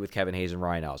unlucky with Kevin Hayes and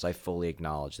Ryan Ellis. I fully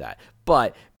acknowledge that.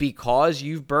 But because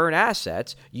you've burned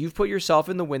assets, you've put yourself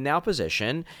in the win now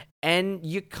position, and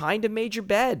you kind of made your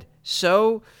bed.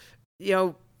 So, you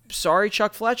know, sorry,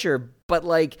 Chuck Fletcher, but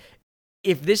like,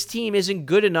 if this team isn't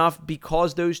good enough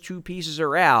because those two pieces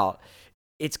are out,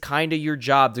 it's kind of your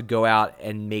job to go out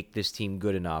and make this team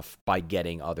good enough by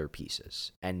getting other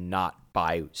pieces and not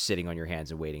by sitting on your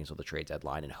hands and waiting until the trade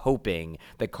deadline and hoping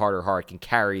that Carter Hart can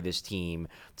carry this team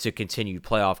to continued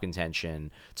playoff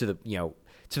contention to the, you know,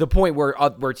 to the point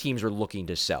where teams are looking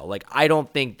to sell. Like, I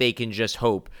don't think they can just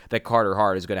hope that Carter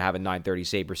Hart is going to have a .930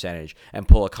 save percentage and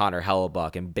pull a Connor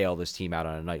Hellebuck and bail this team out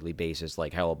on a nightly basis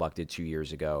like Hellebuck did 2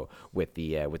 years ago with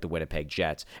the Winnipeg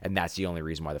Jets, and that's the only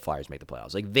reason why the Flyers make the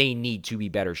playoffs. Like, they need to be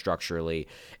better structurally,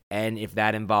 and if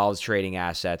that involves trading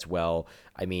assets, well,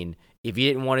 I mean, if you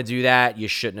didn't want to do that, you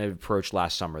shouldn't have approached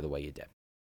last summer the way you did.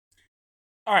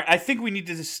 All right, I think we need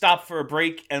to just stop for a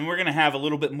break, and we're going to have a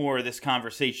little bit more of this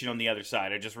conversation on the other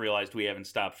side. I just realized we haven't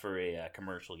stopped for a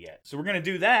commercial yet. So we're going to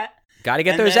do that. Got to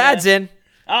get those ads in.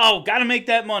 Oh, got to make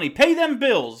that money. Pay them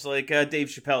bills, like Dave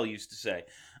Chappelle used to say.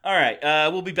 All right,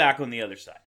 we'll be back on the other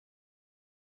side.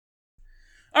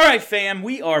 All right, fam,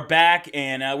 we are back,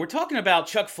 and we're talking about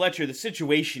Chuck Fletcher, the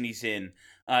situation he's in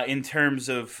terms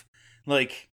of,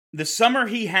 like, the summer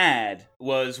he had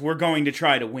was we're going to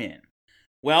try to win.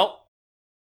 Well,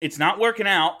 it's not working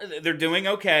out. They're doing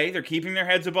okay. They're keeping their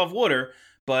heads above water.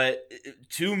 but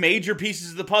two major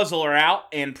pieces of the puzzle are out,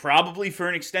 and probably for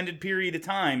an extended period of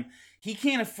time. He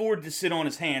can't afford to sit on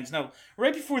his hands. Now,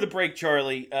 right before the break,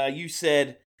 Charlie, you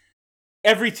said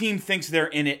every team thinks they're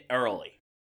in it early.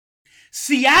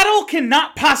 Seattle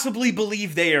cannot possibly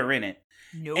believe they are in it.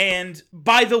 Nope. And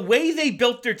by the way they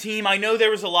built their team, I know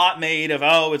there was a lot made of,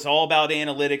 it's all about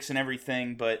analytics and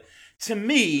everything, but to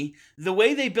me, the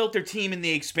way they built their team in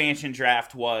the expansion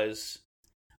draft was,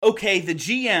 okay, the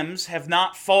GMs have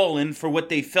not fallen for what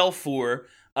they fell for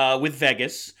with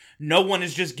Vegas. No one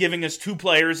is just giving us 2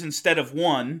 players instead of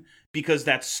 1 because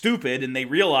that's stupid, and they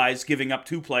realize giving up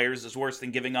 2 players is worse than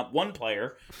giving up 1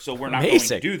 player, so we're not going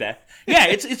to do that. Yeah,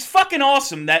 it's fucking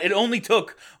awesome that it only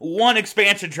took 1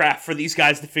 expansion draft for these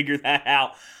guys to figure that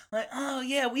out. Like, oh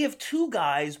yeah, we have 2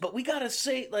 guys, but we gotta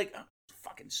say, like,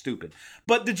 fucking stupid.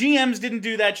 But the GMs didn't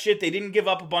do that shit. They didn't give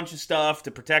up a bunch of stuff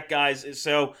to protect guys,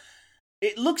 so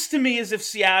it looks to me as if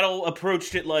Seattle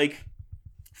approached it like,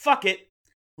 fuck it,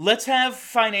 let's have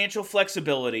financial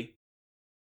flexibility.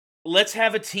 Let's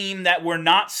have a team that we're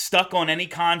not stuck on any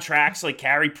contracts like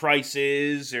Carey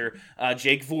Price's or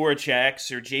Jake Voracek's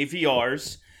or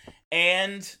JVR's.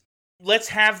 And let's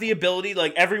have the ability,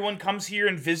 like, everyone comes here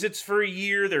and visits for a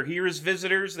year. They're here as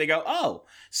visitors. They go, oh,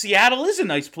 Seattle is a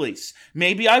nice place.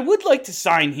 Maybe I would like to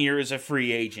sign here as a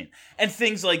free agent. And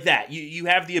things like that. You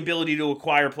have the ability to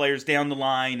acquire players down the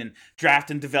line and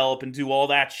draft and develop and do all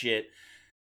that shit.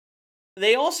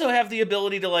 They also have the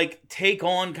ability to, like, take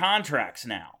on contracts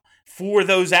now for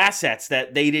those assets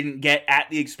that they didn't get at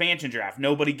the expansion draft.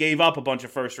 Nobody gave up a bunch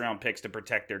of first-round picks to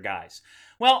protect their guys.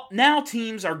 Well, now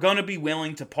teams are going to be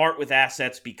willing to part with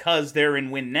assets because they're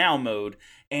in win-now mode,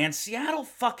 and Seattle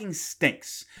fucking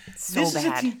stinks. So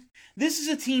bad. This is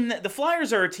a team that... The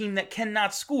Flyers are a team that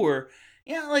cannot score.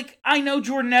 Yeah, like, I know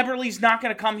Jordan Eberle's not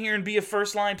going to come here and be a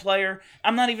first-line player.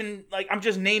 I'm not even, like, I'm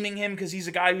just naming him because he's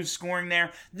a guy who's scoring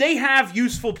there. They have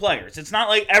useful players. It's not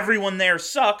like everyone there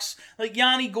sucks. Like,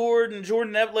 Yanni Gourde and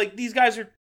Jordan Eberle, like, these guys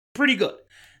are pretty good.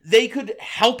 They could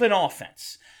help an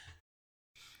offense.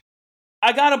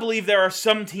 I gotta believe there are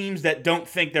some teams that don't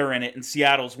think they're in it, and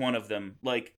Seattle's one of them.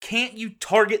 Like, can't you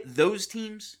target those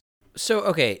teams? So,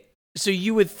 okay, so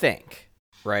you would think...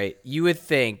 Right, you would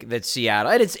think that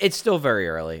Seattle, and it's still very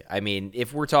early. I mean,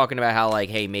 if we're talking about how, like,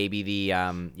 hey, maybe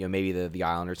the maybe the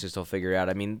Islanders can still figure it out.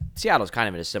 I mean, Seattle's kind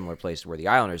of in a similar place to where the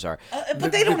Islanders are,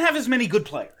 but they don't have as many good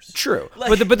players. True,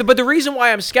 but the reason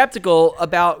why I'm skeptical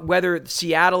about whether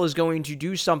Seattle is going to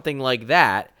do something like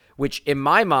that, which in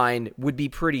my mind would be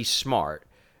pretty smart,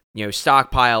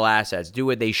 stockpile assets, do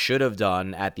what they should have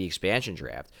done at the expansion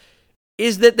draft,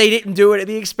 is that they didn't do it at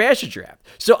the expansion draft.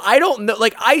 So I don't know.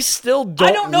 Like, I still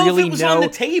don't know really if it was on the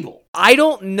table. I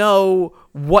don't know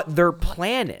what their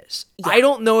plan is. Yeah. I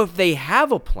don't know if they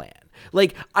have a plan.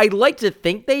 Like, I'd like to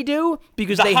think they do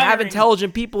because they have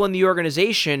intelligent people in the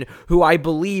organization who I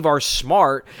believe are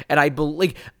smart. And I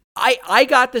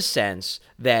got the sense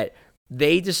that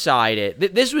they decided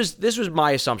this was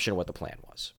my assumption of what the plan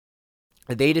was.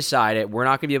 They decided we're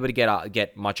not going to be able to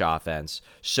get much offense.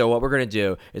 So what we're going to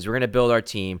do is we're going to build our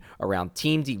team around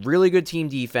really good team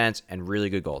defense and really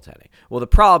good goaltending. Well, the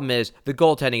problem is the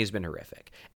goaltending has been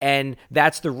horrific. And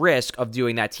that's the risk of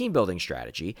doing that team building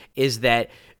strategy, is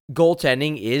that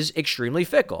goaltending is extremely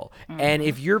fickle. Mm-hmm. And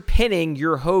if you're pinning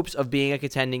your hopes of being a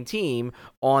contending team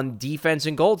on defense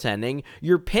and goaltending,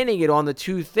 you're pinning it on the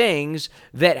 2 things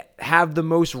that have the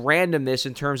most randomness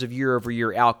in terms of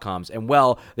year-over-year outcomes. And,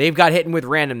 well, they've got hit with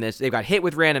randomness. They've got hit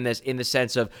with randomness in the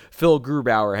sense of Phil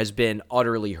Grubauer has been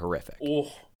utterly horrific.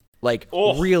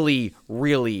 Really,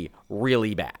 really,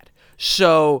 really bad.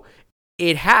 So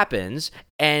it happens,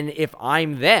 and if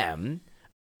I'm them,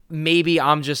 maybe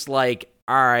I'm just like,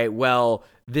 all right, well,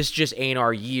 this just ain't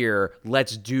our year.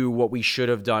 Let's do what we should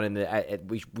have done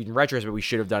in retrospect, we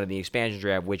should have done in the expansion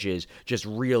draft, which is just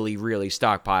really, really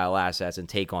stockpile assets and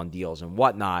take on deals and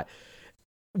whatnot.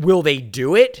 Will they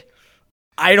do it?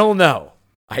 I don't know.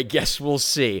 I guess we'll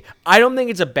see. I don't think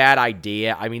it's a bad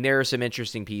idea. I mean, there are some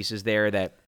interesting pieces there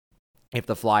that if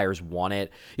the Flyers want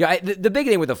it. The big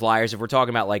thing with the Flyers, if we're talking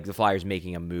about like the Flyers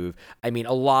making a move, I mean,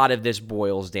 a lot of this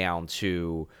boils down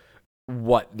to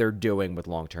what they're doing with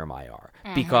long-term IR,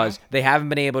 because they haven't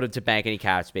been able to bank any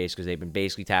cap space because they've been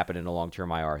basically tapping into long-term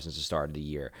IR since the start of the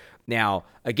year. Now,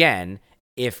 again,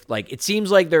 if like it seems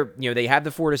like they're they have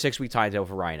the 4 to 6 week timetable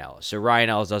for Ryan Ellis, so Ryan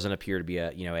Ellis doesn't appear to be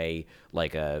a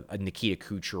Nikita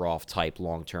Kucherov type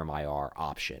long-term IR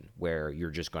option where you're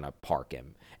just going to park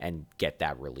him and get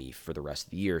that relief for the rest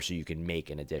of the year so you can make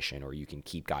an addition or you can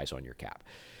keep guys on your cap.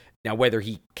 Now, whether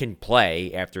he can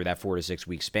play after that 4 to 6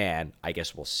 week span, I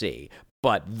guess we'll see.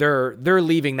 But they're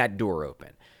leaving that door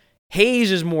open.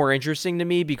 Hayes is more interesting to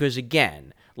me because,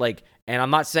 again, like, and I'm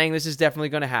not saying this is definitely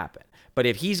going to happen, but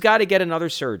if he's got to get another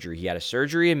surgery, he had a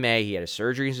surgery in May, he had a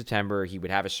surgery in September, he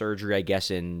would have a surgery, I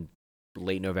guess, in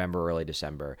late November, early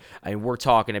December. I mean, we're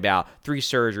talking about 3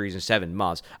 surgeries in 7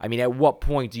 months. I mean, at what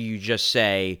point do you just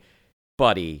say,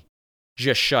 buddy,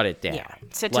 just shut it down? Yeah,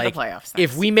 sit to the playoffs.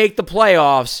 If we make the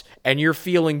playoffs and you're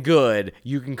feeling good,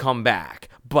 you can come back.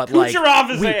 But Kucherov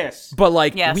his ass. But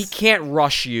like, Yes. we can't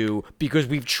rush you because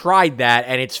we've tried that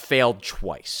and it's failed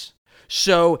twice.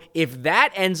 So if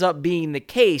that ends up being the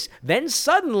case, then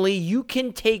suddenly you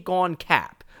can take on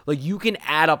Cap. Like, you can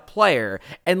add a player.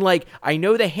 And, like, I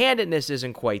know the handedness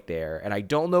isn't quite there, and I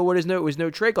don't know what his no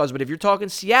trade clause, but if you're talking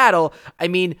Seattle, I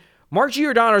mean, Mark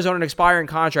Giordano's on an expiring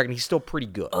contract, and he's still pretty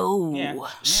good. Oh. Yeah.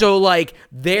 So, like,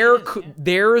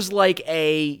 there's, like,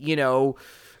 a, you know,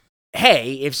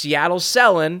 hey, if Seattle's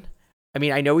selling, I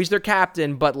mean, I know he's their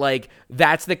captain, but, like,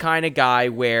 that's the kind of guy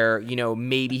where, you know,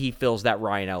 maybe he fills that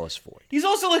Ryan Ellis void. He's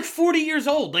also like 40 years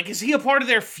old. Like, is he a part of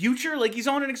their future? Like, he's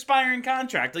on an expiring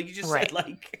contract. Like, you just Right. said,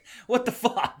 like, what the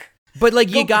fuck? But, like,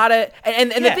 you gotta,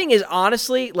 and the Yeah. thing is,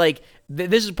 honestly, like,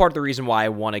 this is part of the reason why I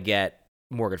want to get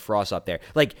Morgan Frost up there.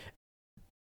 Like,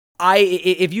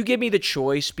 if you give me the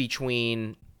choice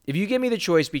between,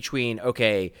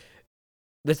 okay,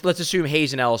 let's assume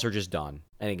Hayes and Ellis are just done.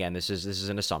 And again, this is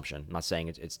an assumption. I'm not saying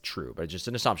it's true, but it's just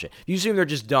an assumption. You assume they're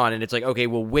just done, and it's like, okay,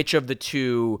 well, which of the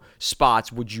 2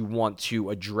 spots would you want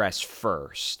to address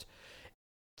first?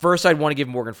 First, I'd want to give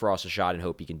Morgan Frost a shot and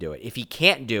hope he can do it. If he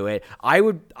can't do it, I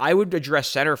would address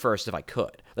center first if I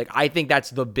could. Like, I think that's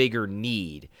the bigger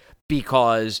need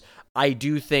because I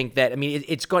do think that, I mean,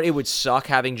 it would suck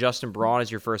having Justin Braun as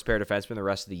your first pair defenseman the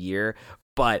rest of the year,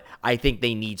 but I think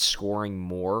they need scoring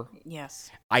more. Yes.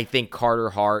 I think Carter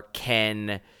Hart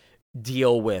can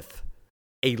deal with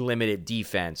a limited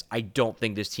defense. I don't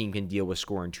think this team can deal with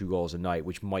scoring 2 goals a night,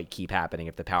 which might keep happening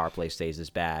if the power play stays this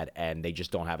bad and they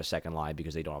just don't have a second line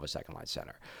because they don't have a second line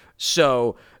center.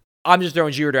 So I'm just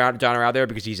throwing Giordano out there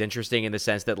because he's interesting in the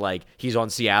sense that, like, he's on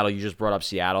Seattle. You just brought up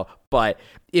Seattle. But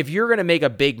if you're going to make a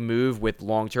big move with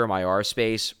long-term IR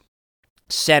space,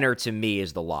 center to me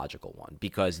is the logical one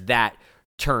because that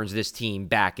turns this team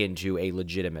back into a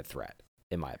legitimate threat,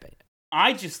 in my opinion.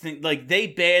 I just think, like, they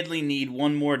badly need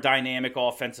one more dynamic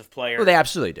offensive player. Well, they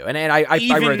absolutely do. And I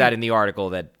Even- wrote that in the article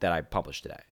that I published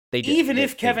today. They did. Even They-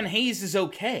 if Kevin Hayes is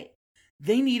okay,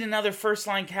 they need another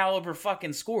first-line caliber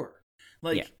fucking scorer.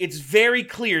 Like, Yeah. it's very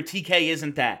clear TK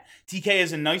isn't that. TK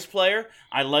is a nice player.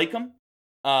 I like him.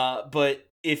 But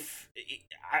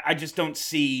I just don't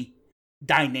see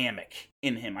dynamic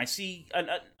in him. I see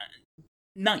a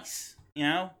nice, you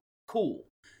know, cool.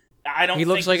 I don't. He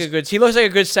looks think like a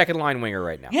good second line winger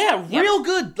right now. yeah, real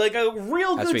good, like a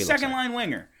real That's what good he looks second like. line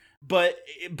winger. But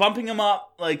bumping him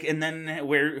up, like, and then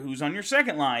who's on your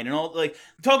second line and all, like,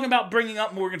 talking about bringing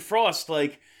up Morgan Frost,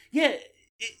 like, yeah,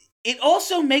 it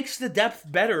also makes the depth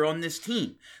better on this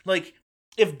team. Like,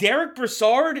 if Derek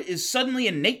Brassard is suddenly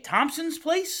in Nate Thompson's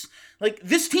place, like,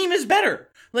 this team is better.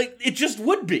 Like, it just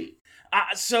would be.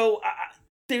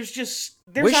 There's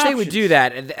Wish they would do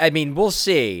that. I mean, we'll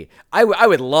see. I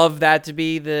would love that to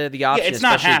be the option. Yeah, it's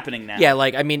not especially- happening now. Yeah,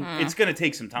 like, I mean, It's going to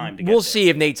take some time to get we'll there. see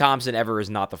if Nate Thompson ever is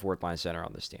not the 4th line center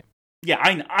on this team. Yeah,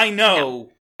 I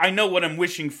know. I know what I'm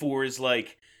wishing for is,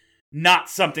 like, not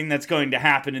something that's going to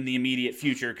happen in the immediate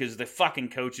future because the fucking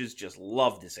coaches just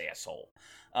love this asshole.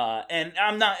 And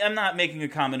I'm not making a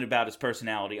comment about his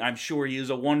personality. I'm sure he is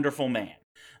a wonderful man.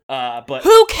 But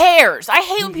Who cares? I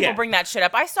hate when people Yeah. bring that shit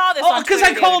up. I saw this on because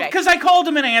Twitter the other day. I called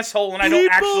him an asshole, and I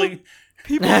don't actually.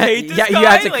 People hate this yeah, guy. you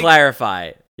have to like, clarify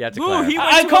it. You have to Ooh, clarify. he it.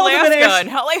 went I to called him an Alaska ass- and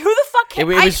how, like, who the fuck? It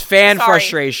was fan sorry.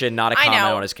 frustration, not a I comment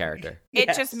know. on his character. It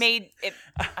Yes. just made it.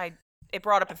 It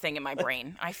brought up a thing in my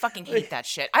brain. I fucking hate that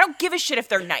shit. I don't give a shit if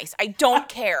they're nice. I don't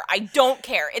care. I don't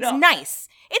care. It's No. nice.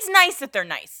 It's nice that they're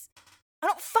nice. I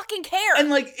don't fucking care. And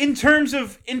like in terms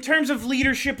of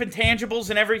leadership and tangibles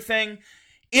and everything,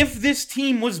 if this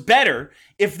team was better,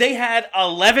 if they had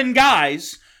 11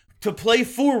 guys to play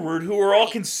forward who are all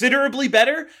considerably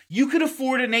better, you could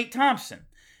afford a Nate Thompson.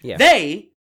 Yeah. They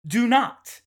do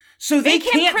not. So they Make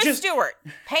him can't Chris just Stewart.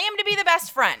 Pay him to be the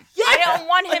best friend. Yeah. I don't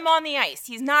want him on the ice.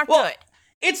 He's not Well, good.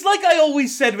 It's like I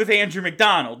always said with Andrew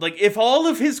McDonald. Like, if all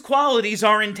of his qualities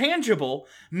are intangible,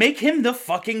 make him the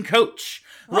fucking coach.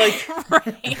 Like,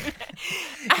 Right.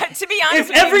 To be if honest,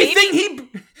 with you, everything maybe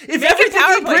if make him everything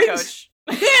power he play brings,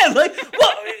 yeah, like,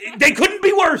 well, they couldn't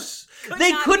be worse.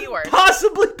 They not be couldn't worse.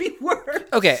 possibly be worse.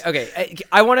 Okay.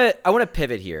 I want to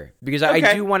pivot here because I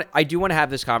Okay. do want to have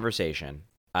this conversation.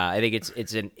 I think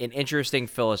it's an interesting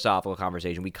philosophical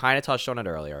conversation. We kind of touched on it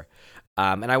earlier,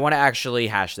 and I want to actually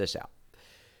hash this out.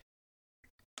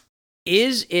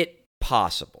 Is it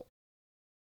possible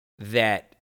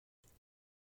that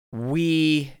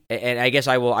we, and I guess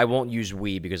I won't use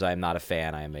we because I'm not a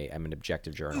fan. I'm an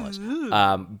objective journalist.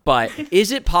 But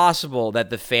is it possible that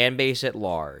the fan base at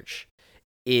large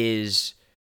is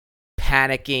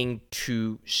panicking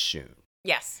too soon?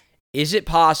 Yes. Is it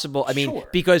possible? I mean, Sure.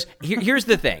 because here's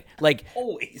the thing. Like,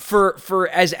 Always. for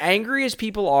as angry as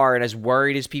people are and as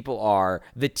worried as people are,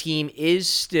 the team is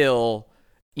still,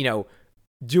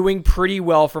 doing pretty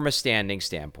well from a standing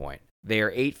standpoint. They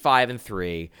are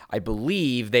 8-5-3. I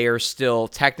believe they are still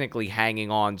technically hanging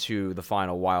on to the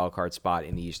final wild card spot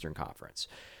in the Eastern Conference.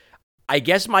 I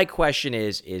guess my question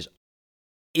is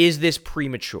this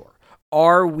premature?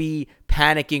 Are we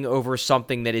panicking over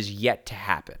something that is yet to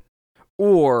happen?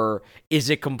 Or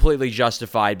is it completely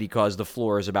justified because the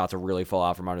floor is about to really fall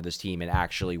out from under this team and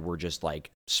actually we're just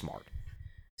smart?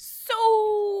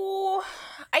 So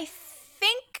I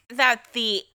think that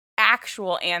the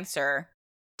actual answer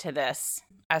to this,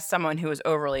 as someone who is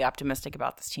overly optimistic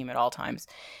about this team at all times,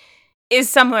 is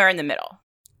somewhere in the middle.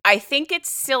 I think it's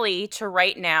silly to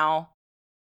right now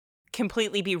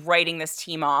completely be writing this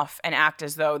team off and act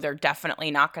as though they're definitely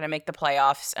not going to make the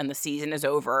playoffs and the season is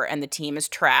over and the team is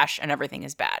trash and everything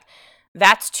is bad.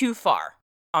 That's too far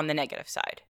on the negative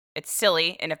side. It's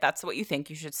silly, and if that's what you think,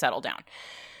 you should settle down.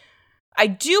 I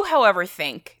do, however,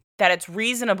 think that it's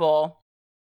reasonable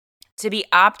to be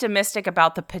optimistic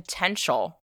about the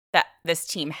potential that this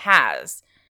team has,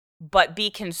 but be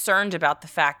concerned about the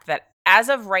fact that as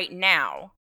of right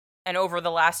now and over the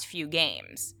last few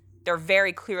games, they're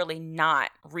very clearly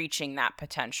not reaching that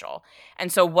potential.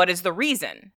 And so what is the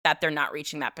reason that they're not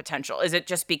reaching that potential? Is it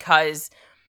just because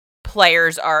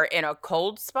players are in a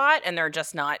cold spot and they're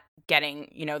just not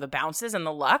getting, the bounces and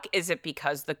the luck? Is it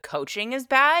because the coaching is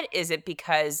bad? Is it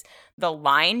because the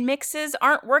line mixes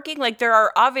aren't working? There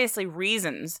are obviously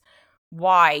reasons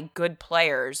why good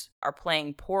players are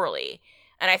playing poorly.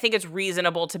 And I think it's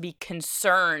reasonable to be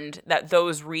concerned that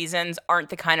those reasons aren't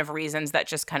the kind of reasons that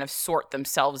just kind of sort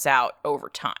themselves out over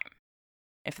time,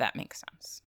 if that makes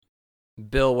sense.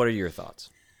 Bill, what are your thoughts?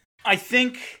 I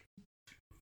think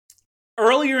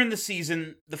earlier in the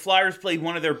season, the Flyers played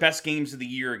one of their best games of the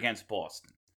year against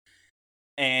Boston.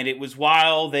 And it was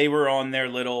while they were on their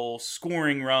little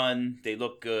scoring run. They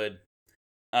looked good.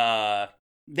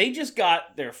 They just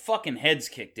got their fucking heads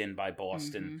kicked in by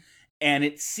Boston. Mm-hmm. And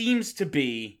it seems to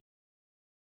be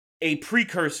a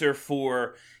precursor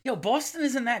for, Boston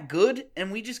isn't that good,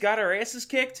 and we just got our asses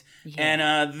kicked. Yeah.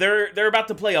 And they're about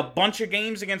to play a bunch of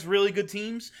games against really good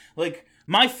teams.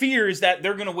 My fear is that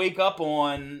they're going to wake up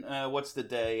on, what's the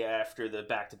day after the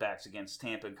back-to-backs against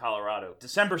Tampa and Colorado?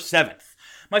 December 7th.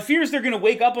 My fear is they're going to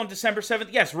wake up on December 7th.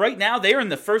 Yes, right now they're in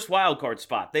the first wild card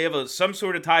spot. They have some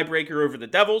sort of tiebreaker over the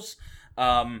Devils.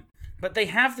 But they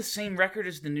have the same record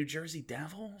as the New Jersey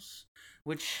Devils,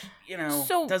 which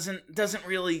doesn't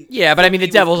really. Yeah, but I mean the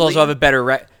Devils also have a better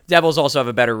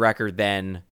record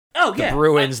than the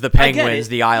Bruins, the Penguins,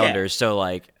 the Islanders. Yeah. So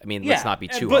let's not be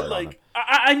too hard on them.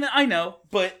 I know,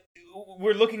 but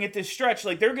we're looking at this stretch.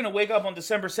 They're going to wake up on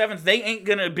December 7th. They ain't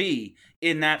going to be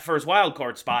in that first wild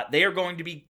card spot. They are going to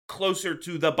be closer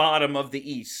to the bottom of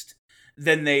the East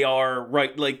than they are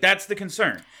right. That's the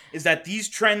concern, is that these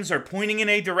trends are pointing in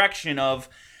a direction of,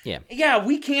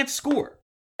 we can't score.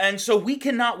 And so we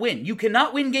cannot win. You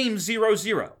cannot win games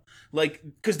 0-0.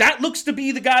 Because that looks to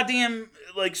be the goddamn,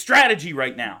 strategy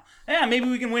right now. Yeah, maybe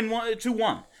we can win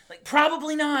 2-1.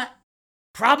 Probably not.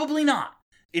 Probably not.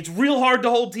 It's real hard to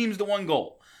hold teams to one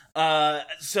goal.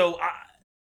 So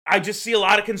I just see a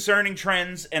lot of concerning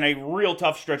trends and a real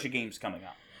tough stretch of games coming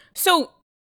up. So,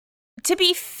 to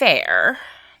be fair,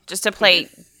 just to play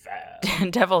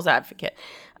devil's advocate,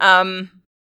 I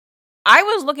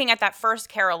was looking at that first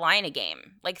Carolina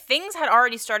game. Things had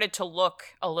already started to look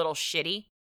a little shitty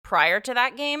prior to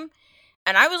that game.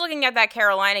 And I was looking at that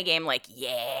Carolina game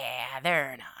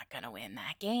they're not going to win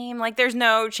that game. There's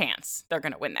no chance they're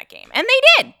going to win that game. And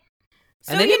they did.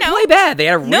 So, and they didn't play bad. They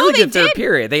had a really good third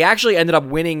period. They actually ended up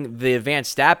winning the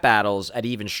advanced stat battles at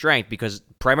even strength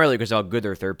primarily because of how good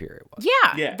their third period was.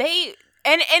 Yeah. They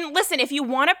and listen, if you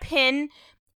want to pin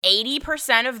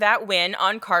 80% of that win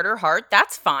on Carter Hart,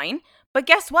 that's fine. But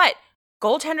guess what?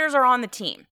 Goaltenders are on the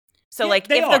team. So if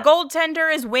the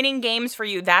goaltender is winning games for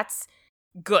you, that's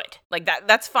good.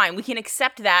 That's fine. We can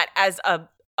accept that as a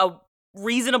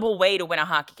reasonable way to win a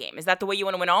hockey game. Is that the way you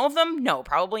want to win all of them? No,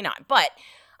 probably not. But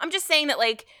I'm just saying that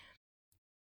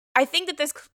I think that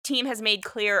this team has made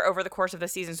clear over the course of the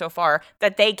season so far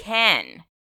that they can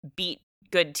beat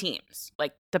good teams.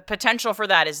 The potential for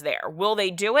that is there. Will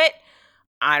they do it?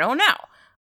 I don't know.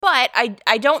 But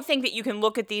I don't think that you can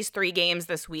look at these 3 games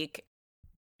this week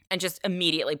and just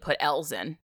immediately put L's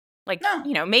in. Like,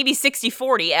 No. Maybe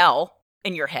 60-40 L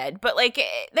in your head, but like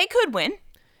they could win.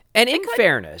 And in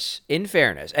fairness,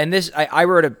 and this, I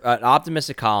wrote an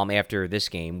optimistic column after this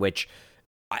game, which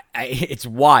it's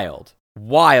wild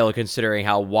considering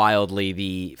how wildly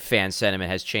the fan sentiment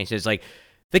has changed. It's like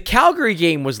the Calgary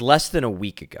game was less than a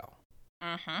week ago,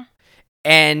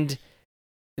 and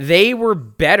they were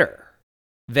better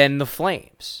than the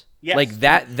Flames. Yes. Like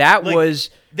that Like, was.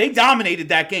 They dominated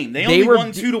that game. They only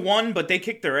won 2-1, but they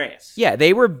kicked their ass. Yeah,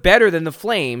 they were better than the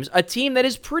Flames, a team that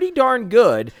is pretty darn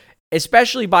good,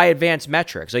 especially by advanced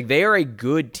metrics. Like, they are a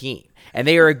good team, and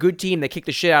they are a good team that kicked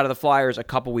the shit out of the Flyers a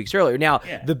couple weeks earlier. Now,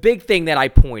 the big thing that I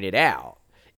pointed out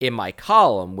in my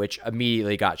column, which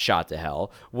immediately got shot to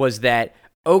hell, was that,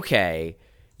 okay,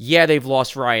 yeah, they've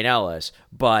lost Ryan Ellis,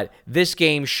 but this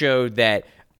game showed that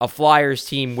a Flyers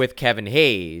team with Kevin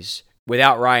Hayes,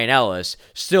 without Ryan Ellis,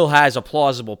 still has a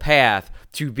plausible path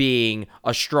to being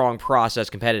a strong process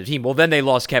competitive team. Well, then they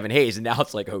lost Kevin Hayes, and now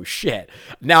it's like, oh shit.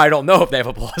 Now I don't know if they have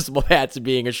a plausible path to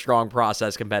being a strong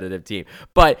process competitive team.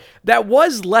 But that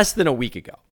was less than a week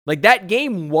ago. Like, that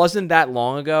game wasn't that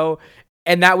long ago,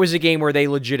 and that was a game where they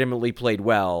legitimately played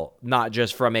well, not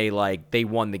just from a, like, they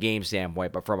won the game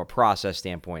standpoint, but from a process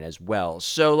standpoint as well.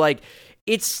 So, like,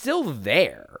 it's still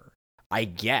there, I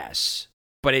guess.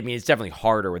 But, I mean, it's definitely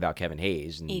harder without Kevin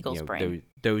Hayes. And, Eagles brain.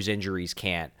 Those injuries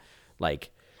can't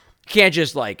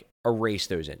just, like, erase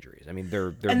those injuries. I mean,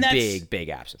 they're big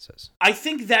absences. I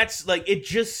think that's, like, it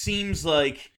just seems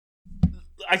like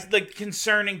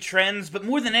concerning trends, but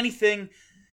more than anything,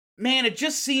 man, it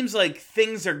just seems like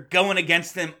things are going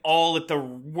against them all at the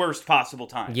worst possible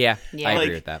time. Yeah. I Like,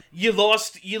 agree with that. You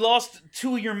lost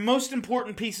two of your most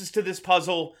important pieces to this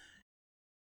puzzle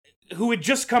who had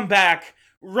just come back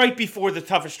right before the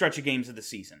toughest stretch of games of the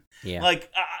season. Yeah.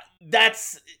 Like, that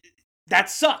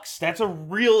sucks. That's a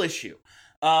real issue.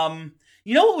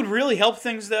 You know what would really help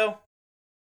things, though?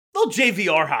 Little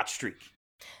JVR hot streak.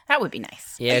 That would be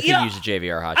nice. Yeah, I could use a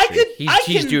JVR hot I streak. could-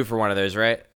 He's due for one of those,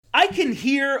 right? I can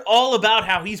hear all about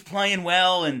how he's playing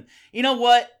well, and you know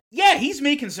what? Yeah, he's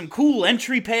making some cool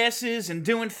entry passes and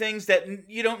doing things that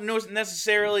you don't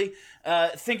necessarily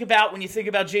think about when you think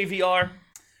about JVR.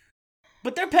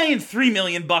 But they're paying $3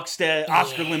 million to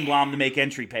Oscar Lindblom to make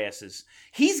entry passes.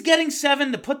 He's getting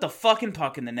 7 to put the fucking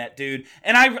puck in the net, dude.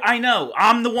 And I know,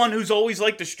 I'm the one who's always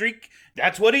liked the streak.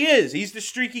 That's what he is. He's the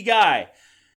streaky guy.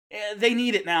 They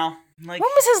need it now. Like, When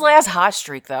was his last hot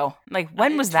streak, though? Like,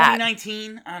 when was that?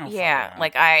 2019? I don't Yeah, fucking know.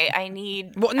 like I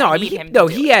need. Well, no, I I need mean, him to do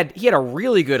he it. had a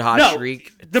really good hot No, streak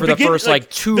for the first like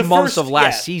 2 months of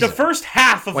last season. The first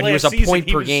half of when last he was a season, point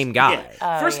he per was- game guy. Yeah,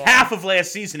 Oh, first yeah. half of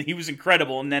last season, he was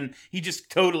incredible, and then he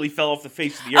just totally fell off the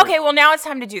face of the earth. Okay, well now it's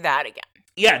time to do that again.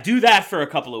 Yeah, do that for a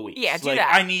couple of weeks. Yeah, do like,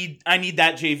 that. I need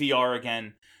that JVR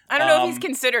again. I don't know if he's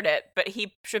considered it, but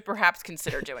he should perhaps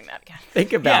consider doing that again.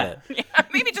 Think about Yeah. it. Yeah,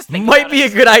 maybe just think Might about be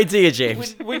it. a good idea,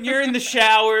 James. When you're in the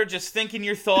shower, just thinking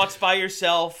your thoughts by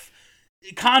yourself,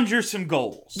 conjure some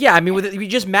goals. Yeah, I mean, we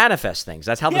just manifest things.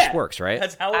 That's how this Yeah, works, right?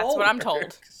 That's how. That's it all what I'm told.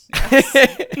 works.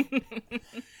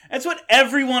 That's what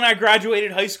everyone I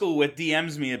graduated high school with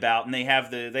DMs me about, and they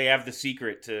have the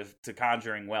secret to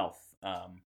conjuring wealth.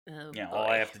 Yeah, all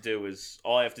I have to do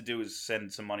is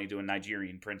send some money to a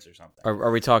Nigerian prince or something.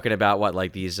 Are we talking about what,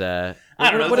 like these? I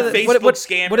don't know, What are the the, Facebook what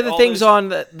scam, What are the all things those- on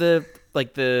the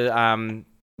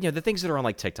the things that are on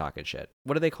like TikTok and shit?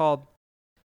 What are they called?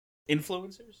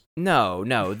 Influencers? No,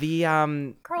 the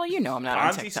Carl, you know I'm not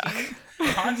on Ponzi TikTok. scheme?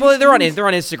 Ponzi Well, they're on schemes?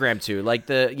 Instagram too. Like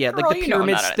the Girl, like the you know I'm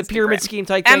pyramids, not on the pyramid Instagram. scheme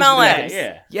type things. MLMs.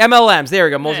 Yeah. Yeah, MLMs. There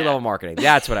we go. Multi-level marketing.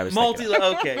 That's what I was Multi. thinking.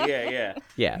 of. Okay. Yeah.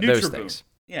 Yeah, those Nutriboom. things.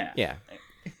 Yeah. Yeah.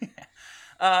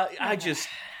 I just,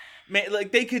 man,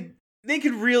 like they could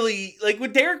really, like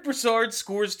when Derek Brassard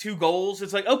scores 2 goals,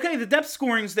 it's like, okay, the depth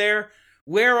scoring's there.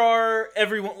 Where are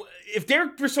everyone? If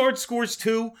Derek Brassard scores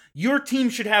 2, your team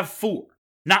should have 4,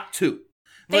 not 2.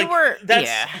 They were- that's,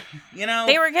 yeah. you know,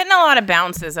 They were getting a lot of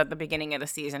bounces at the beginning of the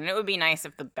season, and it would be nice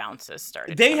if the bounces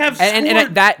started. They coming. have And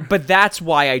scored- but that's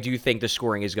why I do think the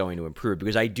scoring is going to improve,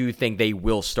 because I do think they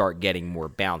will start getting more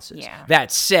bounces. Yeah.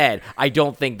 That said, I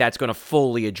don't think that's going to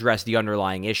fully address the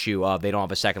underlying issue of they don't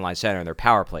have a second line center and their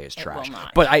power play is It trash. will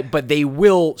not. But they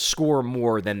will score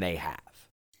more than they have.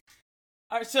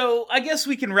 All right, so I guess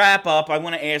we can wrap up. I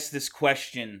want to ask this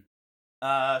question.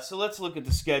 So let's look at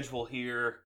the schedule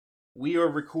here. We are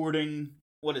recording,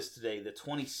 what is today, the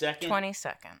 22nd?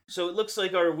 22nd. So it looks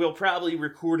like we'll probably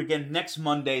record again next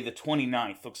Monday, the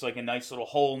 29th. Looks like a nice little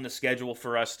hole in the schedule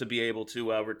for us to be able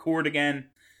to record again.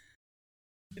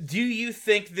 Do you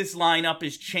think this lineup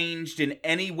is changed in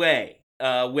any way,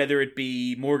 whether it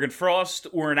be Morgan Frost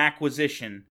or an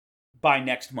acquisition, by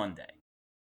next Monday.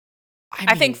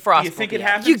 I think Frost. Do you think will it be up.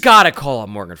 happens? You gotta call up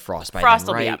Morgan Frost by Frost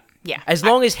then, will right? be up. Yeah. As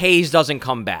long as Hayes doesn't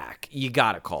come back, you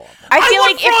gotta call him. I feel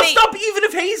want like if Frost they up even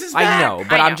if Hayes is back. I know,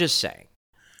 but I I'm know. just saying.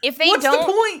 if they What's don't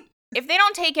the point? if they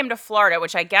don't take him to Florida,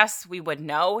 which I guess we would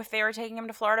know if they were taking him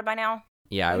to Florida by now.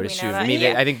 Yeah, I would We know assume. that. I mean,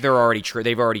 Yeah. I think they're already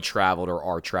they've already traveled or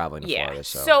are traveling to Yeah. Florida.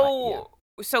 So,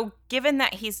 So given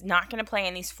that he's not going to play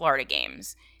in these Florida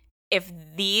games, if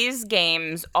these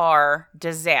games are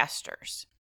disasters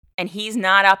and he's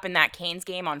not up in that Canes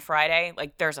game on Friday,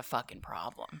 like there's a fucking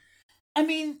problem. I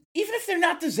mean, even if they're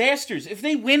not disasters, if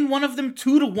they win one of them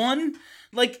 2-1,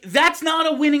 like that's not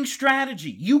a winning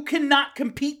strategy. You cannot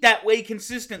compete that way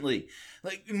consistently.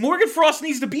 Like Morgan Frost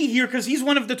needs to be here because he's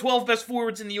one of the 12 best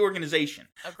forwards in the organization.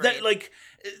 Agreed. That, like,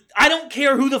 I don't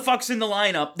care who the fuck's in the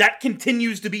lineup. That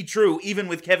continues to be true even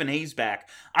with Kevin Hayes back.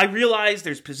 I realize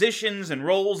there's positions and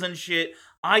roles and shit.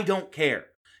 I don't care.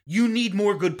 You need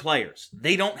more good players.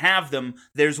 They don't have them.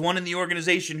 There's one in the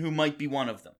organization who might be one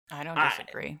of them. I don't I-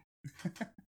 disagree. The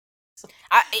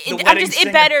I'm wedding just, singer.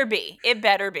 it better be. It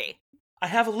better be. I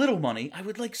have a little money. I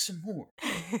would like some more.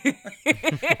 I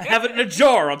have it in a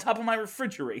jar on top of my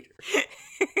refrigerator.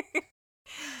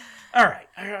 All right.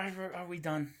 Are we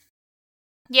done?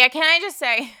 Yeah, can I just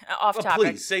say off Well, topic?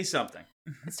 please, say something.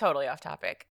 It's totally off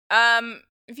topic.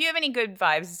 If you have any good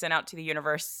vibes to send out to the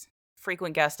universe,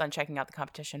 frequent guest on Checking Out the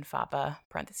Competition, Fapa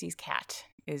 (cat)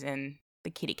 is in the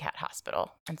kitty cat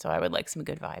hospital, and so I would like some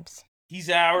good vibes. He's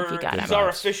If our you got he's him.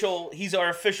 our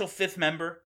official fifth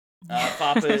member.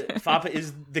 Fapa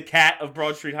is the cat of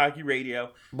Broad Street Hockey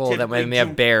Radio. well, then Typically we have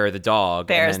do- Bear the dog.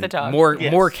 Bear's and the then dog.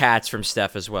 Yes. More cats from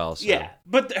Steph as well. So. Yeah,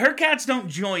 but her cats don't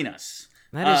join us.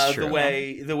 That is true.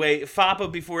 The way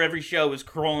Fapa before every show is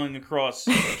crawling across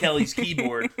Kelly's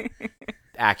keyboard,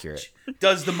 Accurate.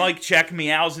 does the mic check,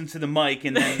 meows into the mic,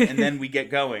 and then we get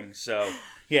going. So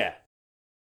yeah.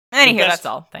 Anywho, best- that's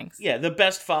all. Thanks. Yeah, the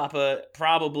best Fapa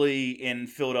probably in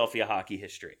Philadelphia hockey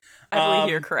history. I believe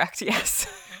you're correct. Yes.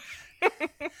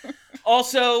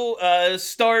 Also,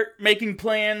 start making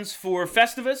plans for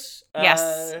Festivus.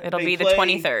 Yes, it'll They be the play-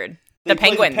 23rd. they The play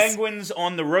Penguins. The Penguins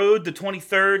on the road the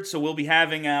 23rd, so we'll be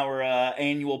having our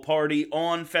annual party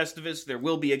on Festivus. There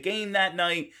will be a game that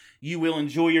night. You will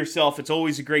enjoy yourself. It's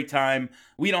always a great time.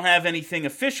 We don't have anything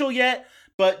official yet,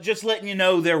 but just letting you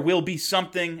know there will be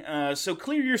something. So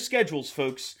clear your schedules,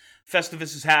 folks.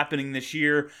 Festivus is happening this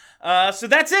year. So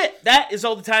that's it. That is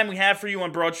all the time we have for you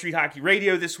on Broad Street Hockey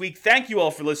Radio this week. Thank you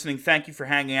all for listening. Thank you for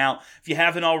hanging out. If you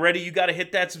haven't already, you got to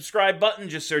hit that subscribe button.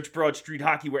 Just search Broad Street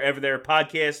Hockey wherever there are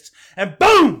podcasts. And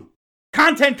boom!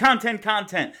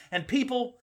 Content. And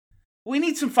people, we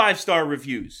need some 5-star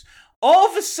reviews. All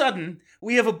of a sudden,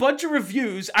 we have a bunch of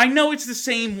reviews. I know it's the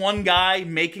same one guy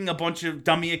making a bunch of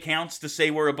dummy accounts to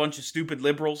say we're a bunch of stupid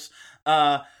liberals.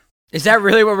 Is that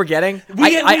really what we're getting?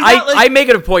 We got, like- I make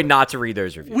it a point not to read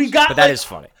those reviews. But that is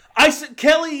funny.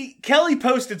 Kelly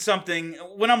posted something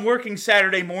when I'm working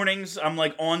Saturday mornings. I'm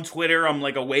like on Twitter. I'm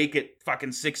like awake at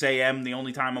fucking 6 a.m. The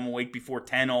only time I'm awake before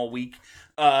 10 all week.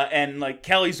 And like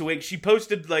Kelly's awake. She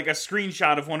posted like a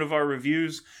screenshot of one of our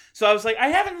reviews. So I was like, I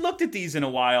haven't looked at these in a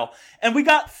while. And we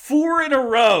got 4 in a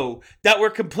row that were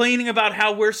complaining about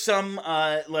how we're some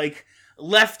like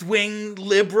left-wing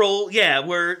liberal. Yeah,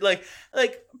 we're like,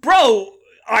 bro,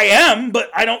 I am, but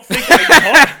I don't think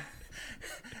I talk.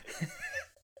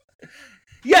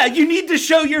 Yeah, you need to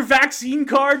show your vaccine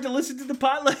card to listen to the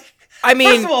pod. Like, I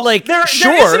mean, first of all, like, there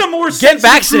sure, isn't a more get sensitive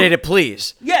vaccinated,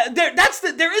 please. Yeah,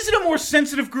 there isn't a more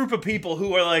sensitive group of people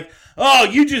who are like, oh,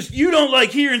 you don't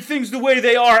like hearing things the way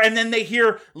they are, and then they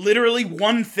hear literally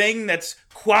one thing that's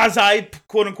quasi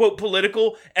quote unquote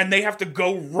political, and they have to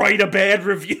go write a bad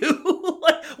review.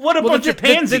 Like, what a bunch of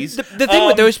pansies. The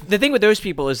thing with those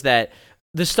people is that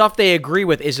the stuff they agree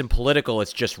with isn't political;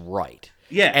 it's just right.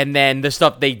 Yeah. And then the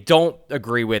stuff they don't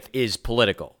agree with is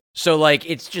political. So, like,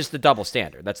 it's just the double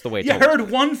standard. That's the way it's You always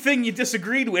heard one thing you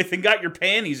disagreed with and got your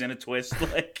panties in a twist.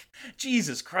 Like,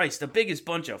 Jesus Christ, the biggest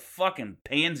bunch of fucking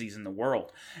pansies in the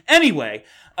world. Anyway,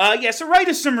 so write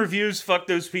us some reviews. Fuck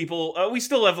those people. We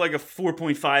still have like a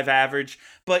 4.5 average,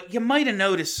 but you might have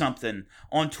noticed something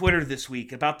on Twitter this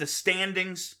week about the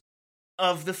standings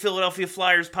of the Philadelphia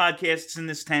Flyers podcasts in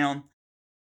this town.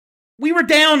 We were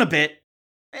down a bit.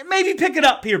 Maybe pick it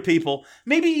up here, people.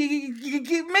 Maybe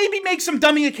make some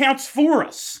dummy accounts for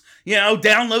us. You know,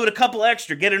 download a couple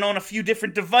extra, get it on a few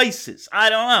different devices. I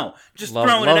don't know. Just throwing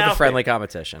it out Love the friendly there.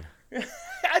 competition.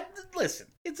 Listen,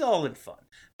 it's all in fun,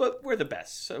 but we're the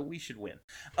best, so we should win.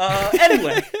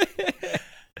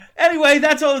 Anyway,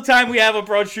 that's all the time we have on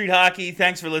Broad Street Hockey.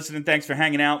 Thanks for listening. Thanks for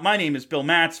hanging out. My name is Bill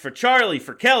Matz. For Charlie,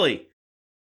 for Kelly.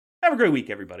 Have a great week,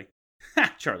 everybody.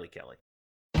 Charlie Kelly.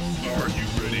 Are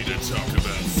you ready to talk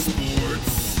about